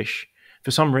pop-ups at fish.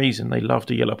 For some reason, they loved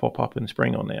a yellow pop-up in the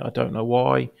spring on there. I don't know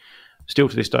why. Still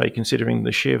to this day, considering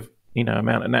the sheer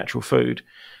amount of natural food.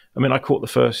 I caught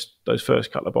those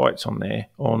first couple of bites on there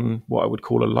on what I would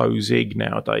call a low zig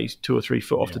nowadays, 2 or 3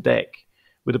 foot off the deck,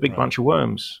 with a big bunch of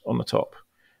worms on the top.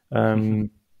 A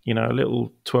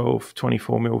little 12,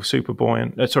 24 mil super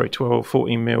buoyant, 12,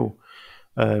 14 mil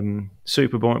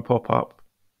super buoyant pop up,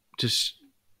 just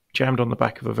jammed on the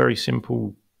back of a very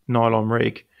simple nylon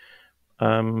rig,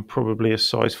 probably a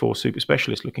size 4 super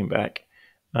specialist looking back,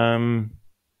 and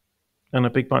a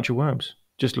big bunch of worms.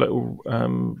 Just little,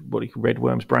 what do you call red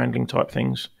worms, brandling type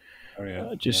things,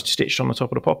 stitched on the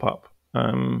top of the pop-up.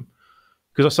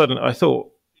 Because I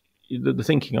thought, the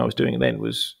thinking I was doing then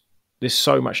was, there's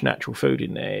so much natural food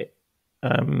in there.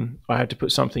 I had to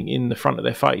put something in the front of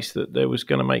their face that there was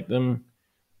going to make them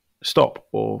stop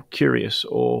or curious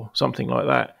or something like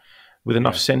that, with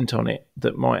enough scent on it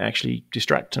that might actually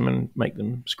distract them and make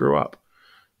them screw up.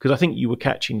 Because I think you were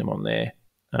catching them on there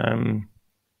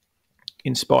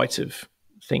in spite of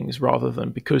things rather than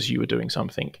because you were doing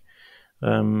something.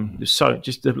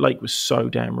 The lake was so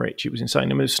damn rich, it was insane.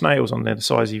 There was snails on there the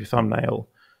size of your thumbnail,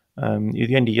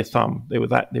 the end of your thumb. There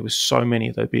were so many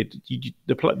of those.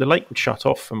 The lake would shut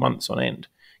off for months on end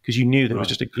because you knew there was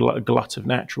just a glut of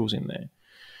naturals in there.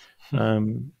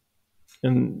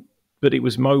 And but it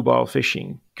was mobile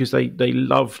fishing because they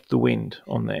loved the wind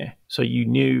on there. So you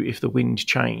knew if the wind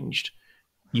changed,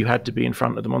 you had to be in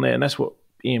front of them on there. And that's what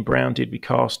Ian Brown did with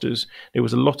casters. There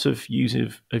was a lot of use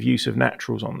of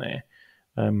naturals on there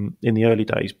in the early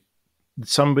days.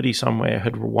 Somebody somewhere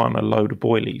had won a load of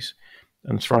boilies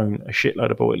and thrown a shitload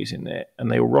of boilies in there,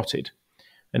 and they all rotted.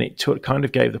 And it kind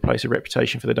of gave the place a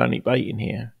reputation for they don't eat bait in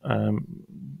here.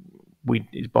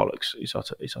 It's bollocks. It's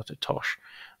utter tosh.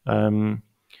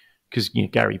 Because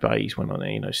Gary Bays went on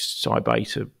there. Cy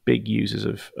Bait are big users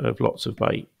of lots of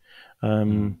bait,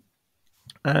 and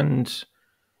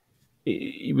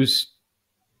it was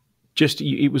just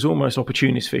it was almost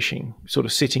opportunist fishing, sort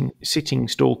of sitting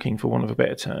stalking, for want of a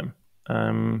better term.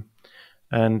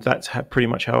 And that's pretty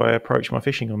much how I approach my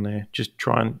fishing on there. Just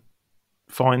try and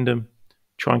find them,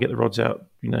 try and get the rods out.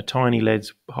 Tiny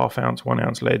leads, 1/2 ounce, 1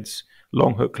 ounce leads,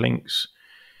 long hook links.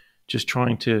 Just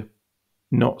trying to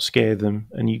not scare them,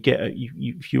 and you get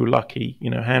if you were lucky,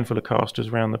 a handful of casters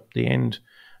around the end,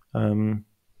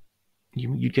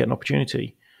 you'd get an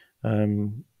opportunity. But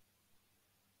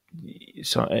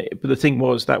the thing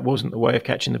was, that wasn't the way of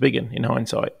catching the big one. In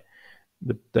hindsight,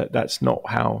 that's not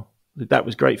how. That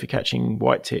was great for catching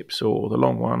white tips or the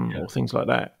long one or things like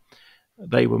that.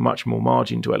 They were much more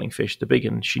margin dwelling fish. The big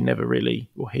one, she never really,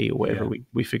 or he or whatever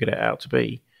we figured it out to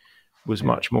be, was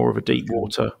much more of a deep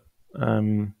water.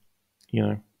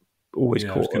 Always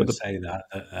caught. I was going to say that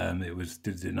it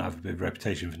didn't have a bit of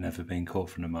reputation for never being caught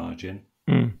from the margin.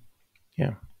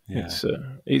 Yeah.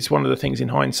 It's one of the things in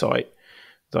hindsight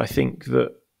that I think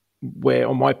that where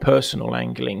on my personal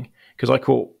angling, because I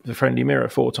caught the friendly mirror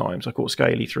 4 times, I caught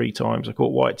scaly 3 times, I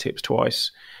caught white tips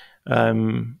twice. A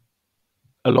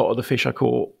lot of the fish I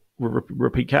caught were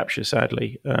repeat captures.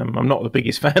 Sadly, I'm not the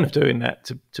biggest fan of doing that.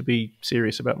 To be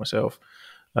serious about myself,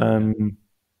 and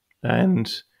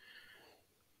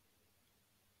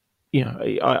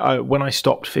when I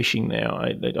stopped fishing there,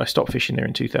 I stopped fishing there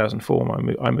in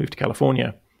 2004. I moved to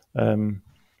California,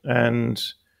 and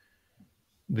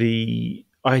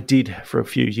I did for a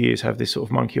few years have this sort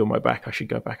of monkey on my back. I should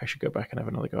go back and have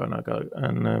another go, and I go.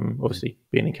 And obviously,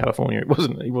 being in California, it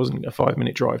wasn't a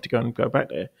 5-minute drive to go back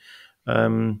there.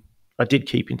 I did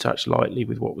keep in touch lightly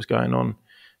with what was going on,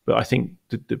 but I think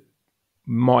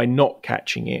my not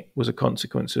catching it was a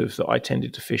consequence of that. I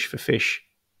tended to fish for fish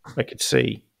I could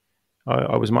see.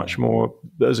 I was much more,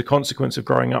 as a consequence of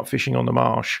growing up fishing on the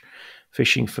marsh,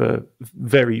 fishing for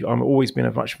I've always been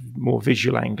a much more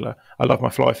visual angler. I love my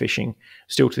fly fishing.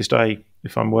 Still to this day,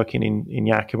 if I'm working in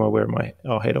Yakima, where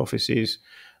our head office is,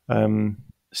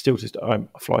 still to this day, I'm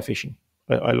fly fishing.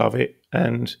 I love it.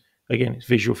 And again, it's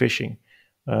visual fishing.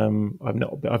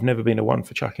 I've never been a one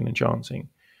for chucking and chancing.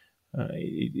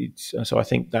 So I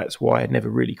think that's why I'd never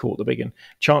really caught the big one.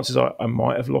 Chances are I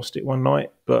might have lost it one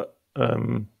night, but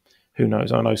who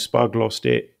knows? I know Spug lost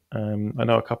it. I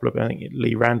know a couple of, I think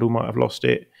Lee Randall might have lost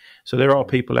it. So there are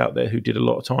people out there who did a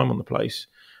lot of time on the place,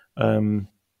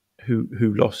 who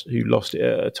lost it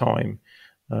at a time.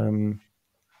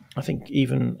 I think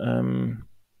even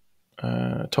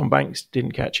Tom Banks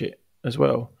didn't catch it as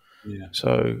well. Yeah.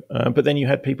 So, but then you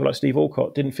had people like Steve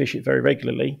Alcott, didn't fish it very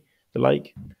regularly. The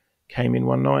lake came in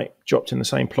one night, dropped in the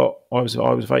same plot. I was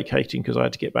vacating because I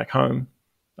had to get back home.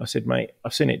 I said, mate,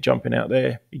 I've seen it jumping out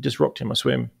there. He just rocked in my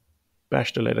swim,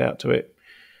 bashed a lead out to it,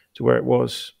 to where it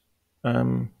was.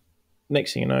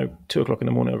 Next thing you know, 2 o'clock in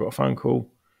the morning, I got a phone call.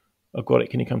 I've got it.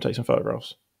 Can you come take some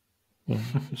photographs?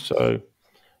 So,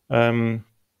 same.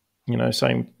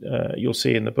 You'll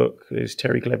see in the book. There's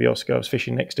Terry Glebioska. I was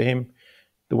fishing next to him.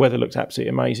 The weather looked absolutely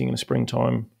amazing in the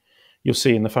springtime. You'll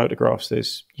see in the photographs.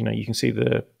 There's, you can see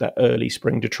that early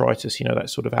spring detritus. That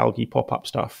sort of algae pop-up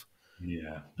stuff.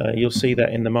 Yeah. You'll see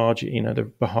that in the margin, the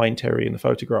behind Terry in the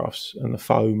photographs and the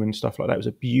foam and stuff like that. It was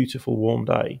a beautiful warm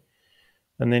day.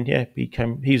 And then,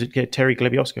 he's Terry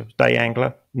Glebioska, day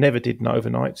angler, never did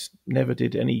overnights, never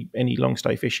did any long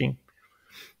stay fishing.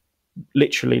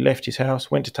 Literally left his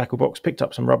house, went to Tackle Box, picked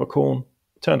up some rubber corn,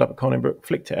 turned up at Conningbrook,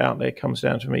 flicked it out there, comes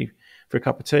down to me for a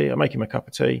cup of tea. I make him a cup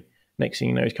of tea. Next thing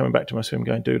you know, he's coming back to my swim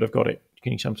going, dude, I've got it.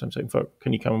 Can you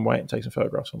come and wait and take some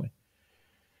photographs for me?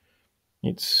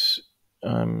 It's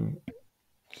amazing,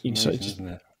 isn't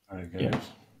it? Very good.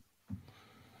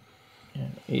 Yeah,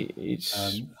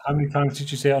 it's. How many times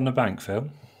did you see it on the bank, Phil?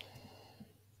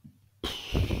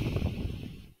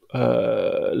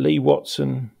 Lee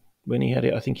Watson, when he had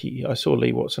it, I saw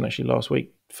Lee Watson actually last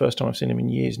week. First time I've seen him in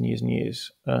years and years and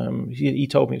years. He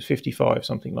told me it was 55,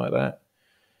 something like that.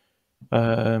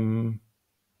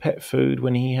 Pet Food,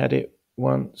 when he had it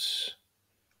once.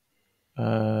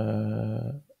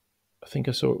 I think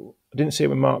I didn't see it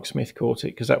when Mark Smith caught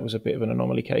it because that was a bit of an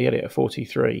anomaly. He had it at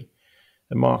 43.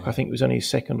 And Mark, I think it was only his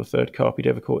second or third carp he'd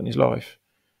ever caught in his life.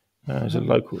 As a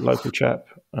local chap.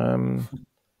 I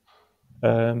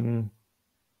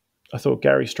thought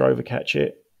Gary Strover would catch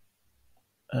it.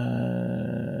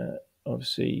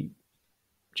 Obviously,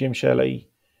 Jim Shelley,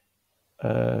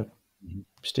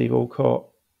 Steve Alcott,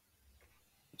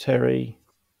 Terry,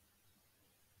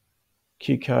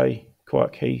 QK,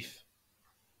 Quiet Keith.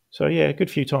 So yeah, a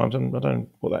good few times. I don't know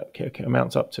what that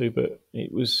amounts up to, but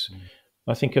it was.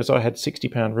 I think as I had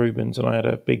 60-pound Rubens and I had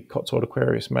a big Cotswold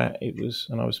Aquarius mat,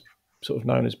 and I was sort of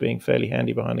known as being fairly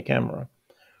handy behind the camera.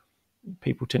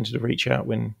 People tended to reach out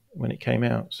when it came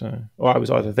out. So, I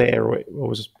was either there or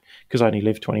was because I only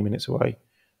lived 20 minutes away.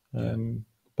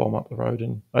 Bomb up the road,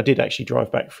 and I did actually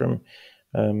drive back from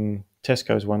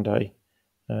Tesco's one day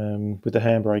with the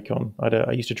handbrake on.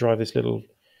 I used to drive this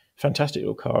fantastic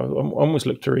little car. I almost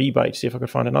looked through eBay to see if I could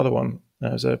find another one.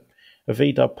 It was a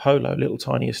V-Dub Polo, little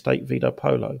tiny estate V-Dub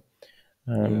Polo.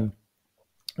 And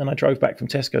I drove back from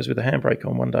Tesco's with the handbrake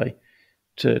on one day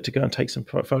to go and take some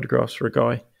photographs for a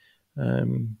guy.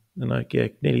 And I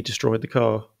nearly destroyed the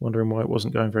car, wondering why it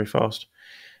wasn't going very fast.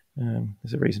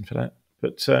 There's a reason for that.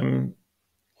 But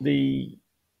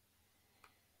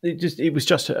it was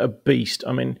just a beast.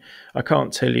 I mean, I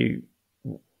can't tell you.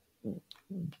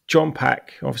 John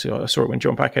Pack, obviously, I saw it when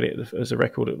John Pack had it as a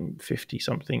record at 50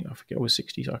 something. I forget, it was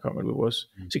 60. I can't remember what it was.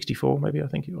 64, maybe. I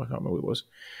can't remember what it was.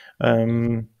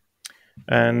 And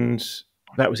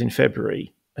that was in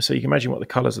February. So you can imagine what the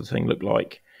colours of the thing looked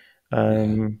like.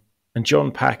 And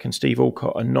John Pack and Steve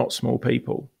Alcott are not small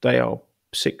people. They are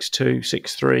 6'2",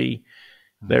 6'3".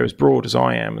 They're as broad as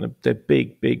I am, and they're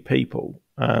big, big people.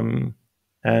 And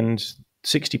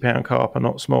 60-pound carp are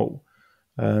not small.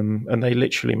 And they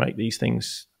literally make these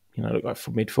things, look like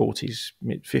for mid-40s,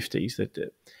 mid-50s.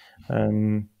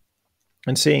 And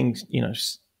seeing,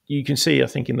 you can see, I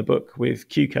think, in the book with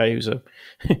QK, who's a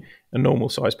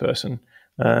normal-sized person,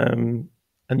 and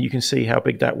you can see how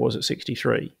big that was at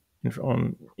 63.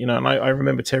 And I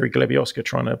remember Terry Glebioska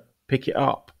trying to pick it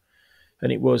up,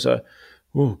 and it was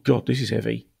oh God, this is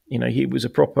heavy. He was a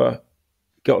proper,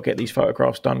 got to get these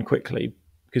photographs done quickly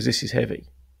because this is heavy.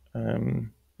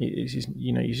 It's just,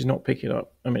 you should not pick it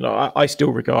up. I mean, I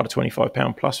still regard a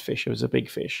 25-pound plus fish as a big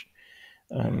fish.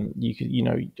 You could,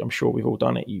 I'm sure we've all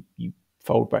done it. You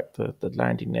fold back the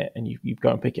landing net and you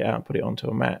go and pick it out and put it onto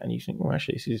a mat, and you think, well,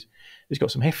 actually, it's got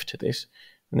some heft to this.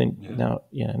 And then now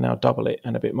double it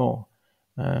and a bit more.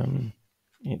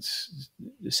 It's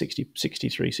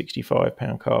 63,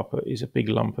 65-pound carp is a big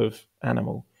lump of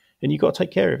animal, and you've got to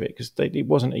take care of it because it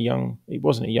wasn't a young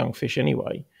fish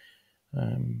anyway.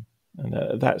 And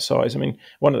that size, I mean,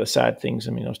 one of the sad things,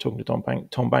 I was talking to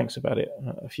Tom Banks about it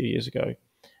a few years ago.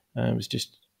 It was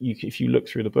just, if you look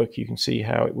through the book, you can see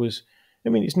how it was. I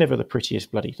mean, it's never the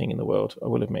prettiest bloody thing in the world, I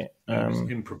will admit.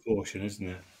 It's in proportion, isn't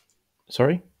it?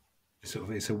 Sorry?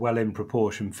 It's a well in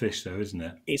proportion fish, though, isn't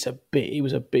it?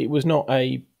 It was not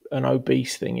an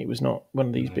obese thing. It was not one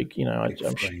of these big, I'm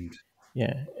framed.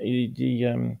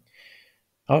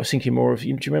 I was thinking more of. Do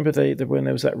you remember when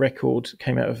there was that record that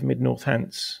came out of Mid North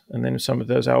Hants, and then some of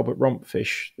those Albert Romp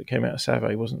fish that came out of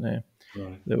Save, wasn't there?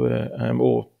 Right. There were,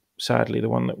 or sadly, the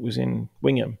one that was in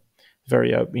Wingham,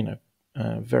 very,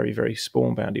 very, very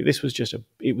spawn bounty. This was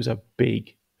it was a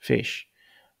big fish.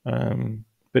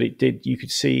 But you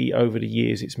could see over the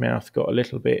years its mouth got a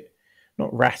little bit,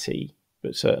 not ratty,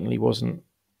 but certainly wasn't,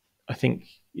 I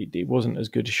think it wasn't as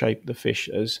good a shape of the fish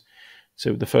as,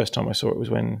 so the first time I saw it was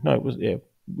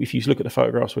if you look at the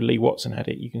photographs where Lee Watson had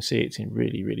it, you can see it's in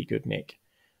really, really good nick.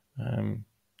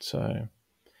 But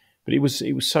it was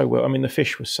so well, the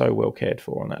fish was so well cared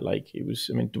for on that lake. It was,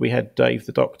 we had Dave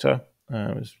the doctor,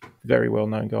 was a very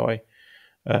well-known guy.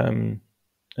 And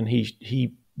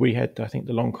we had, I think,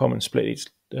 the long common split its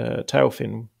tail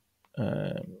fin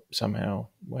somehow,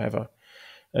 whatever,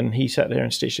 and he sat there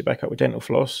and stitched it back up with dental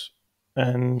floss,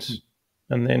 and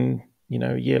then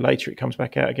a year later it comes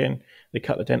back out again. They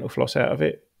cut the dental floss out of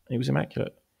it. It was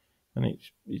immaculate, and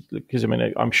because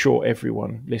I'm sure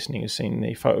everyone listening has seen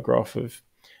the photograph of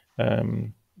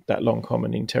that long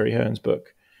common in Terry Hearn's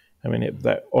book.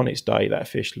 That on its day that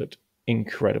fish looked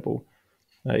incredible.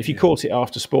 If you caught it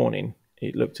after spawning,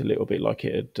 it looked a little bit like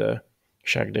it had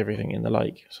shagged everything in the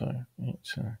lake. So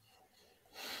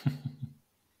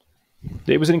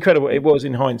it was incredible. It was,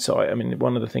 in hindsight.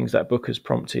 One of the things that book has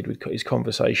prompted with his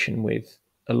conversation with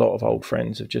a lot of old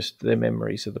friends of just their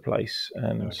memories of the place.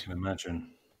 And I can imagine.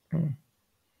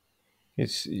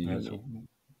 It's go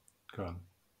on.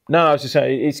 No, I was just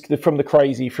saying it's from the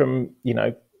crazy from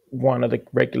one of the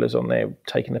regulars on there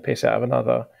taking the piss out of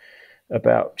another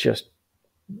about just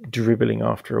dribbling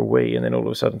after a wee, and then all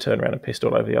of a sudden turn around and pissed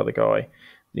all over the other guy.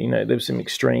 There was some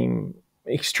extreme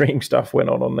stuff went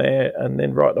on there, and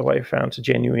then right the way found to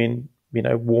genuine,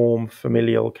 warm,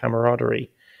 familial camaraderie.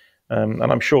 And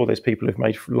I'm sure there's people who've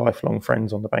made lifelong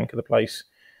friends on the bank of the place.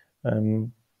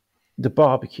 The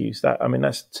barbecues,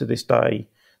 that's to this day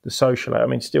the social.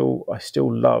 I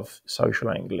still love social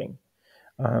angling,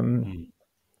 and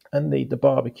the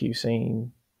barbecue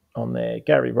scene on there.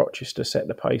 Gary Rochester set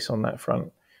the pace on that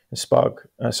front, and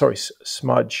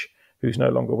Smudge, who's no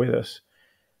longer with us.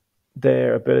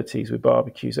 Their abilities with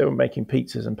barbecues, they were making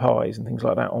pizzas and pies and things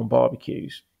like that on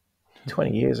barbecues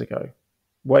 20 years ago,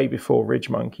 way before Ridge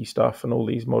Monkey stuff and all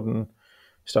these modern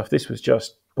stuff. This was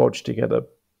just bodged together,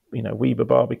 Weber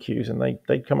barbecues, and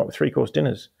they'd come up with 3-course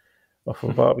dinners off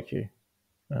of a barbecue.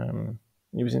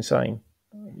 It was insane.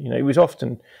 It was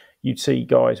often you'd see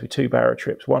guys with 2 barrow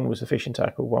trips. One was the fishing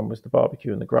tackle, one was the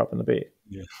barbecue and the grub and the beer.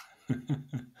 Yeah,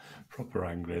 proper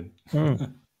angling.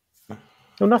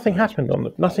 Well, nothing happened.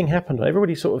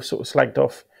 Everybody sort of slagged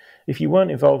off. If you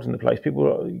weren't involved in the place,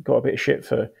 people got a bit of shit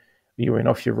for you were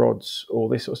off your rods or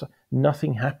this sort of stuff.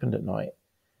 Nothing happened at night.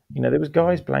 There was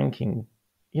guys blanking,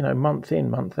 month in,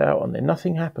 month out on there.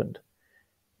 Nothing happened.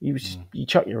 You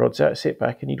chuck your rods out, sit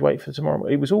back, and you'd wait for tomorrow.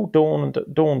 It was all dawn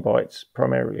bites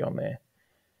primarily on there,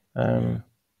 and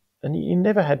you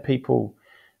never had people.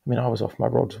 I was off my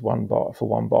rods for one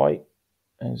bite,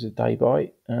 and it was a day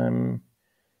bite.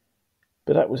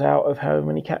 But that was out of how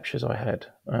many captures I had.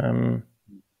 There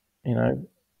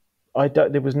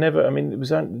was never. It was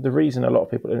the reason a lot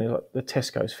of people, like the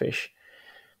Tesco's fish.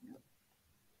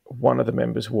 One of the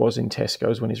members was in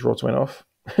Tesco's when his rods went off.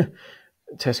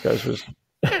 Tesco's was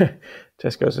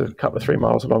a couple of 3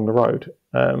 miles along the road.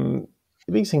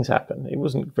 These things happen. It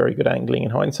wasn't very good angling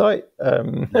in hindsight,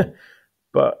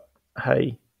 but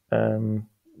hey, there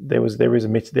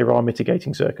are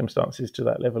mitigating circumstances to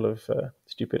that level of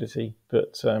stupidity.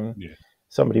 But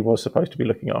somebody was supposed to be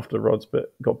looking after the rods,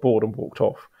 but got bored and walked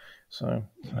off. So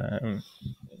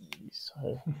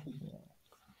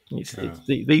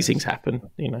these things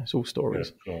happen. It's all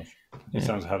stories. Yeah, of course. It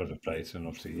sounds a hell of a place, and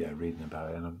obviously, reading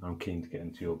about it, and I'm keen to get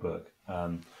into your book.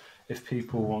 If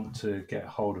people want to get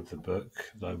hold of the book,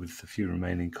 though, with the few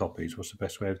remaining copies, what's the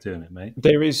best way of doing it, mate?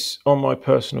 There is on my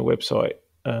personal website,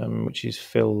 which is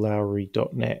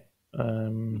phillowry.net.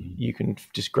 You can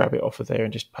just grab it off of there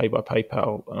and just pay by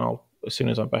PayPal, and as soon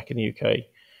as I'm back in the UK,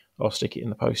 I'll stick it in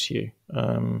the post to you.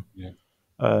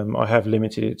 I have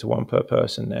limited it to 1 per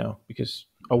person now because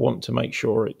I want to make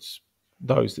sure it's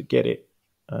those that get it,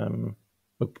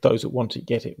 those that want to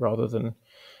get it, rather than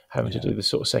having to do the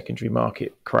sort of secondary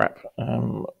market crap.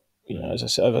 As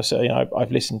I say,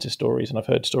 I've listened to stories and I've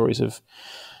heard stories of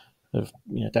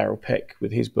Darryl Peck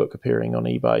with his book appearing on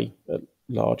eBay at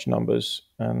large numbers,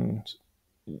 and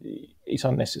it's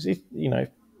unnecessary.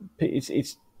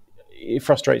 It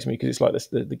frustrates me because it's like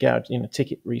the gouge,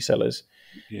 ticket resellers.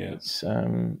 Yeah, it's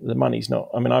the money's not.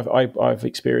 I've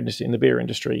experienced it in the beer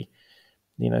industry.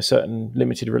 Certain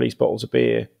limited release bottles of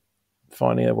beer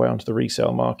finding their way onto the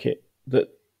resale market that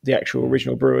the actual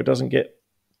original brewer doesn't get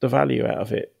the value out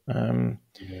of it.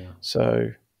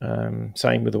 So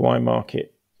same with the wine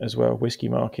market as well, whiskey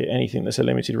market, anything that's a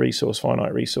limited resource,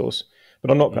 finite resource.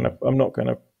 But I'm not going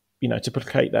to to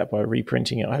placate that by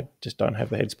reprinting it. I just don't have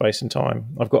the headspace and time.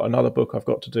 I've got another book I've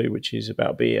got to do, which is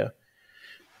about beer,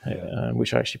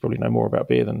 which I actually probably know more about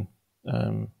beer than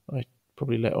I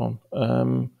probably let on.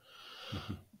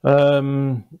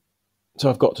 So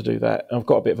I've got to do that. I've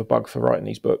got a bit of a bug for writing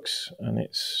these books, and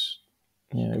it's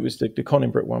it was the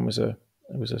Conningbrook one was a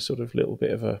sort of little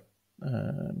bit of a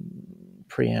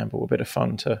preamble, a bit of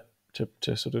fun to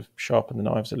sort of sharpen the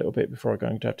knives a little bit before I'm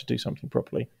going to have to do something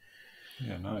properly.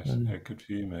 Yeah, nice. Good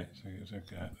for you, mate. So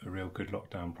it's a real good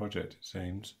lockdown project, it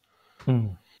seems.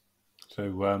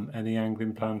 So, any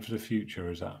angling plan for the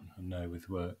future? Is that a no with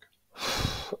work?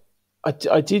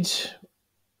 I did.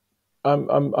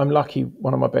 I'm lucky.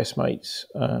 One of my best mates,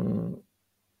 and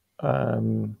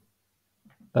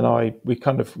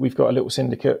we've got a little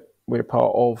syndicate we're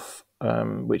part of,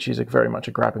 which is very much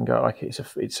a grab and go.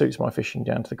 It suits my fishing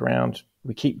down to the ground.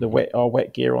 We keep our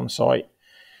wet gear on site.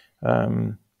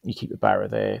 You keep the barrow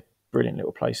there. Brilliant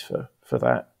little place for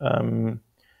that.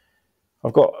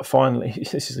 I've got finally.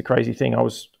 This is the crazy thing.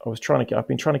 I've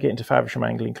been trying to get into Faversham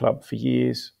Angling Club for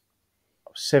years.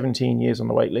 17 years on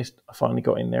the wait list. I finally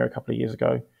got in there a couple of years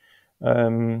ago,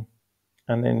 and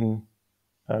then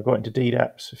got into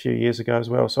DDAPS a few years ago as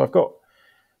well. So I've got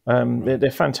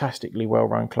they're fantastically well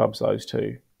run clubs, those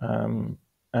two, and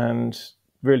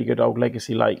really good old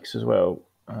legacy lakes as well.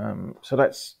 So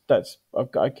that's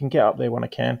I can get up there when I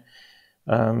can,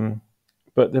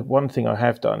 But the one thing I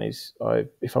have done is,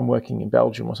 if I'm working in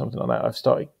Belgium or something like that, I've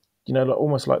started, like,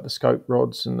 almost like the scope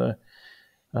rods and the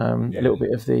a little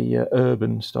bit of the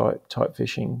urban type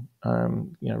fishing.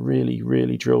 Really,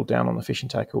 really drilled down on the fishing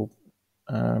tackle.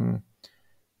 And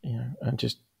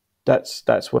just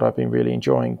that's what I've been really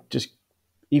enjoying. Just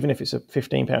even if it's a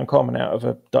 £15 common out of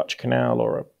a Dutch canal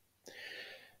or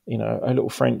a little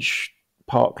French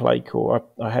park lake, or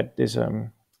I had this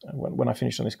when I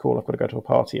finished on this call, I've got to go to a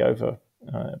party over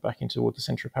back into toward the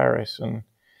centre of Paris, and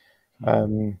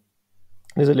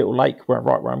there's a little lake right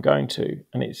where I'm going to,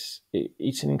 and it's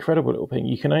an incredible little thing.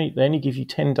 They only give you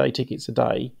 10-day tickets a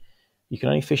day. You can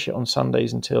only fish it on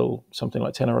Sundays until something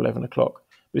like 10 or 11 o'clock.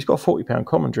 But it's got a £40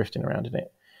 common drifting around in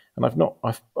it. And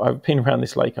I've been around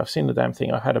this lake. I've seen the damn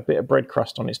thing. I've had a bit of bread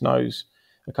crust on its nose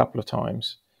a couple of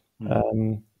times.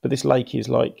 But this lake is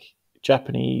like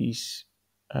Japanese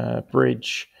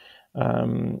bridge.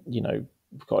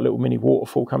 We've got a little mini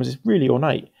waterfall comes. It's really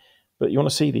ornate. But you want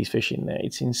to see these fish in there.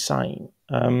 It's insane.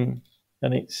 And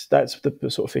that's the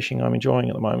sort of fishing I'm enjoying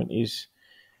at the moment is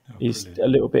a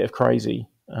little bit of crazy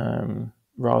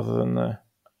rather than the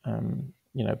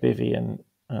bivvy and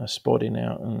spodding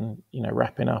out and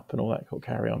wrapping up and all that sort of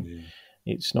carry on.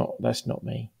 Yeah. That's not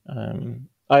me.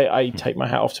 I take my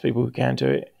hat off to people who can do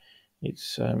it.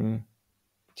 It's going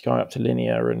up to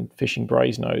linear and fishing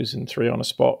Brasenose and 3 on a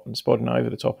spot and spodding over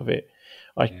the top of it.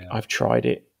 I've tried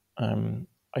it.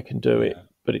 I can do it,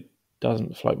 but it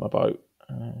doesn't float my boat.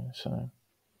 So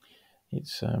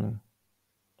it's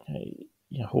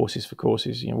horses for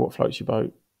courses. What floats your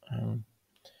boat. I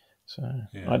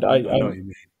know what you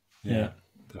mean. Yeah,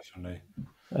 definitely.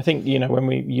 I think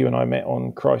when you and I met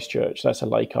on Christchurch, that's a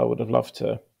lake I would have loved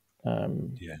to.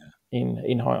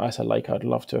 That's a lake I'd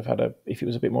love to have had if it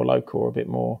was a bit more local or a bit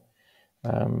more.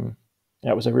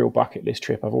 That was a real bucket list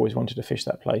trip. I've always wanted to fish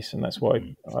that place, and that's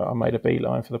why I made a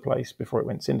beeline for the place before it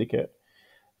went syndicate.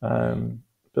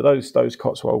 But those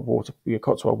Cotswold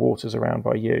waters around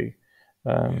by you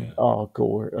are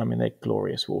gore. I mean, they're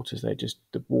glorious waters. They're just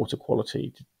the water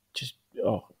quality.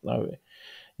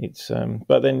 It's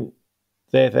but then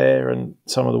they're there, and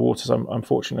some of the waters I'm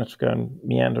fortunate to go and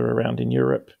meander around in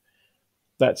Europe.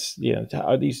 That's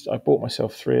I bought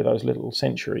myself 3 of those little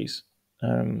centuries.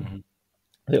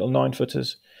 Little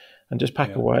 9-footers, and just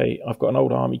pack away. I've got an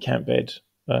old army camp bed,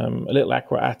 a little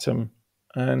aqua atom,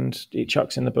 and it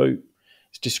chucks in the boot.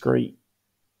 It's discreet,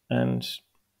 and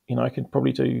I can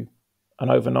probably do an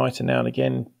overnighter now and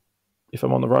again if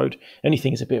I'm on the road.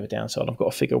 Anything is a bit of a downside. I've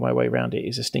got to figure my way around it.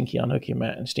 Is a stinky unhooking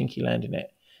mat and stinky landing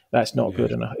it. That's not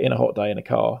good in a hot day in a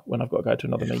car when I've got to go to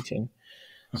another meeting.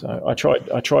 So I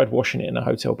tried washing it in a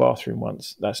hotel bathroom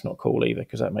once. That's not cool either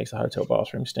because that makes the hotel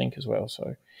bathroom stink as well.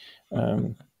 So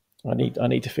I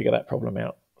need to figure that problem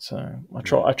out. So I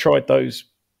tried those.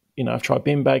 I've tried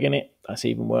bin bagging it. That's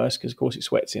even worse because of course it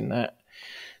sweats in that.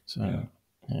 So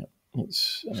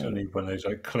it's you need one of those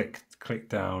like click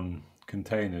down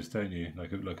containers, don't you?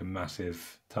 Like a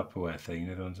massive Tupperware thing.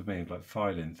 You know what I mean? Like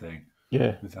filing thing.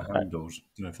 Yeah. With the handles. I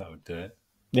don't know if that would do it.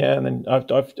 Yeah, and then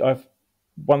I've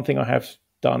one thing I have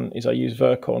done is I use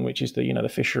Virkon, which is the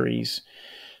fisheries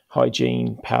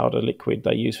hygiene powder liquid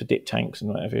they use for dip tanks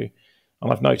and whatever.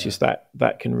 And I've noticed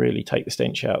that can really take the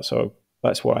stench out. So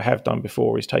that's what I have done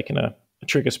before is taken a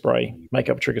trigger spray, make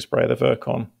up a trigger spray of the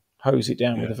Virkon, hose it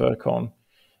down with the Virkon,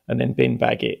 and then bin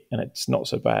bag it, and it's not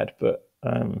so bad. But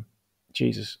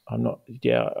Jesus, I'm not.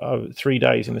 3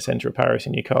 days in the centre of Paris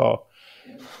in your car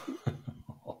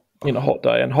in a hot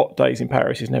day, and hot days in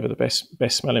Paris is never the best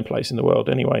smelling place in the world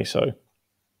anyway. So,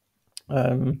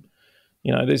 I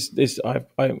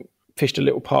fished a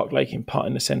little park lake in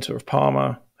the centre of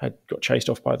Parma. Got chased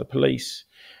off by the police.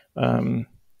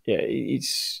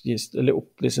 It's just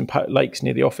there's some lakes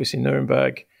near the office in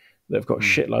Nuremberg that have got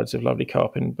shitloads of lovely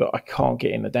carping, but I can't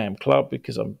get in the damn club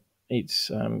because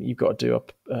you've got to do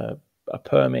a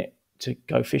permit to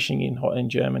go fishing in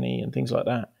Germany and things like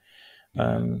that.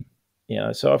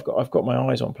 So I've got my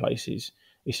eyes on places.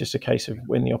 It's just a case of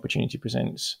when the opportunity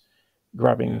presents,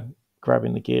 grabbing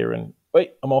the gear and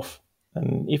wait, I'm off.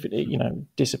 And if it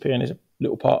disappear, and there's a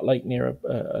little park lake near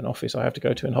an office I have to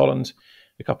go to in Holland,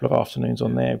 a couple of afternoons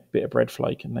on there, bit of bread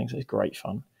flake and things. It's great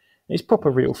fun. It's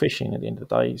proper real fishing at the end of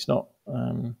the day. It's not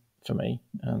for me,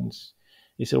 and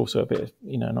it's also a bit of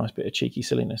a nice bit of cheeky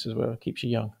silliness as well. It keeps you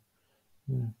young.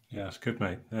 Yeah, it's good,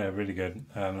 mate. Yeah, really good.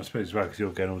 I suppose as well because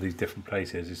you're going all these different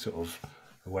places. It's sort of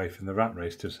away from the rat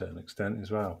race to a certain extent as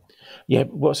well. Yeah,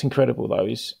 what's incredible though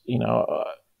is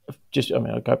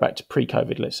I go back to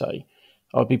pre-COVID. Let's say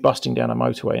I'd be busting down a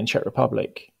motorway in Czech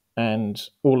Republic, and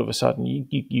all of a sudden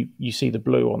you see the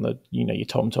blue on the, your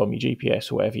TomTom, your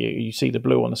GPS or whatever, you see the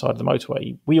blue on the side of the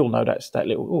motorway. We all know that's that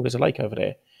little, there's a lake over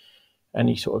there. And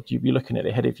you'd be looking at it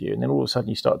ahead of you, and then all of a sudden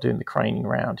you start doing the craning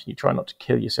around, and you try not to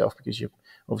kill yourself because you're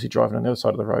obviously driving on the other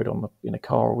side of the road in a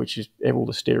car, which is all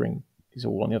the steering is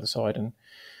all on the other side, and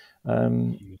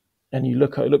you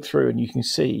look through and you can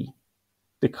see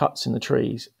the cuts in the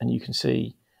trees, and you can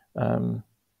see the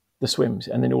swims,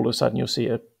 and then all of a sudden you'll see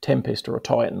a Tempest or a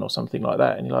Titan or something like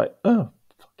that, and you're like, oh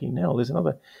fucking hell, there's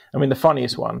another. I mean, the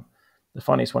funniest one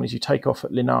is you take off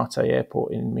at Linate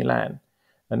Airport in Milan.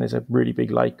 And there's a really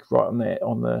big lake right on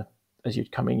there as you're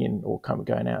coming in or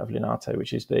going out of Linate,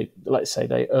 which is the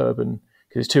urban,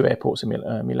 because there's two airports in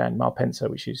Milan, Malpensa,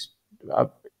 which is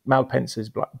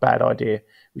Malpensa's bad idea,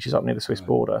 which is up near the Swiss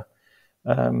border.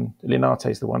 Linate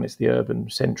is the one, it's the urban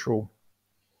central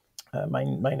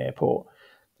main airport.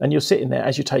 And you're sitting there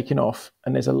as you're taking off,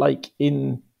 and there's a lake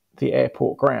in the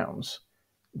airport grounds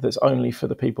that's only for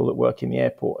the people that work in the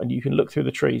airport. And you can look through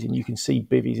the trees and you can see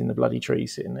bivvies in the bloody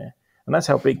trees sitting there. And that's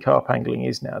how big carp angling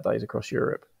is nowadays across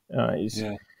Europe. And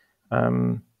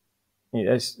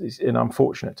I'm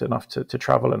fortunate enough to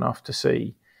travel enough to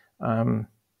see. And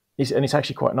it's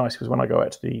actually quite nice because when I go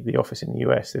out to the office in the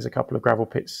US, there's a couple of gravel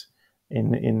pits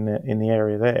in the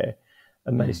area there,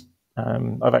 and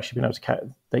I've actually been able to catch.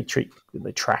 They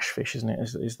trash fish, isn't it?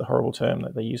 Is the horrible term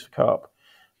that they use for carp.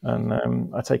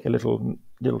 And I take a little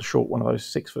short one of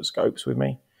those 6-foot scopes with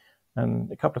me,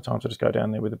 and a couple of times I just go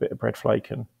down there with a bit of bread flake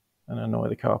and annoy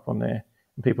the carp on there,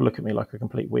 and people look at me like a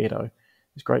complete weirdo.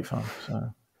 It's great fun.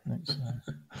 So it's,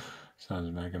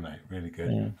 sounds mega, mate. Really good.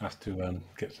 Yeah. I have to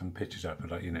get some pictures up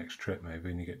of like your next trip, maybe,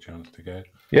 when you get a chance to go.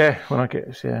 Yeah, when I get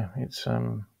it's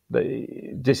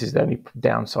this is the only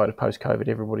downside of post-COVID.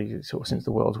 Everybody sort of, since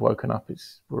the world's woken up,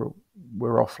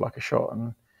 we're off like a shot,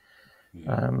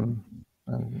 and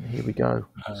here we go.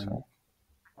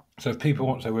 So if people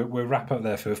want to, we'll wrap up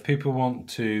there, Phil. If people want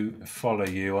to follow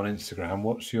you on Instagram,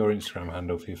 what's your Instagram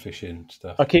handle for your fishing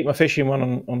stuff? I keep my fishing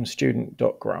one on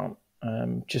student.grant,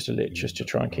 just to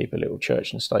try and keep a little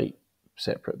church and state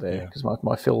separate there, because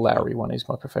my Phil Lowry one is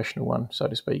my professional one, so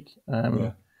to speak.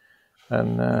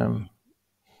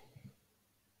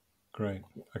 Great.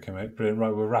 Okay, mate. Brilliant.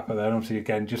 Right, we'll wrap up there. And obviously,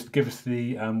 again, just give us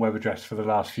the web address for the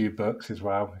last few books as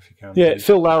well, if you can. Yeah,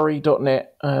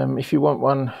 phillowry.net. If you want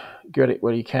one, get it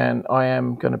where you can. I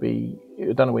am going to be,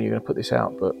 I don't know when you're going to put this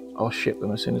out, but I'll ship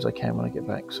them as soon as I can when I get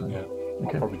back. So yeah,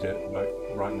 okay. I'll probably do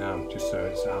it right now, just so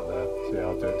it's out there. So yeah,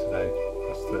 I'll do it today.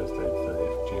 That's Thursday, the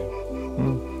 30th of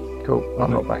June. Cool.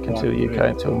 I'm not back into the UK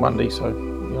until Monday, so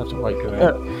you have to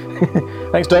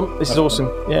wait. Thanks, Dom. This is awesome.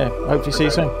 Yeah, hopefully see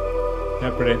you soon. Yeah,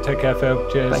 brilliant. Take care, Phil.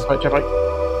 Cheers. Thanks, mate. Bye.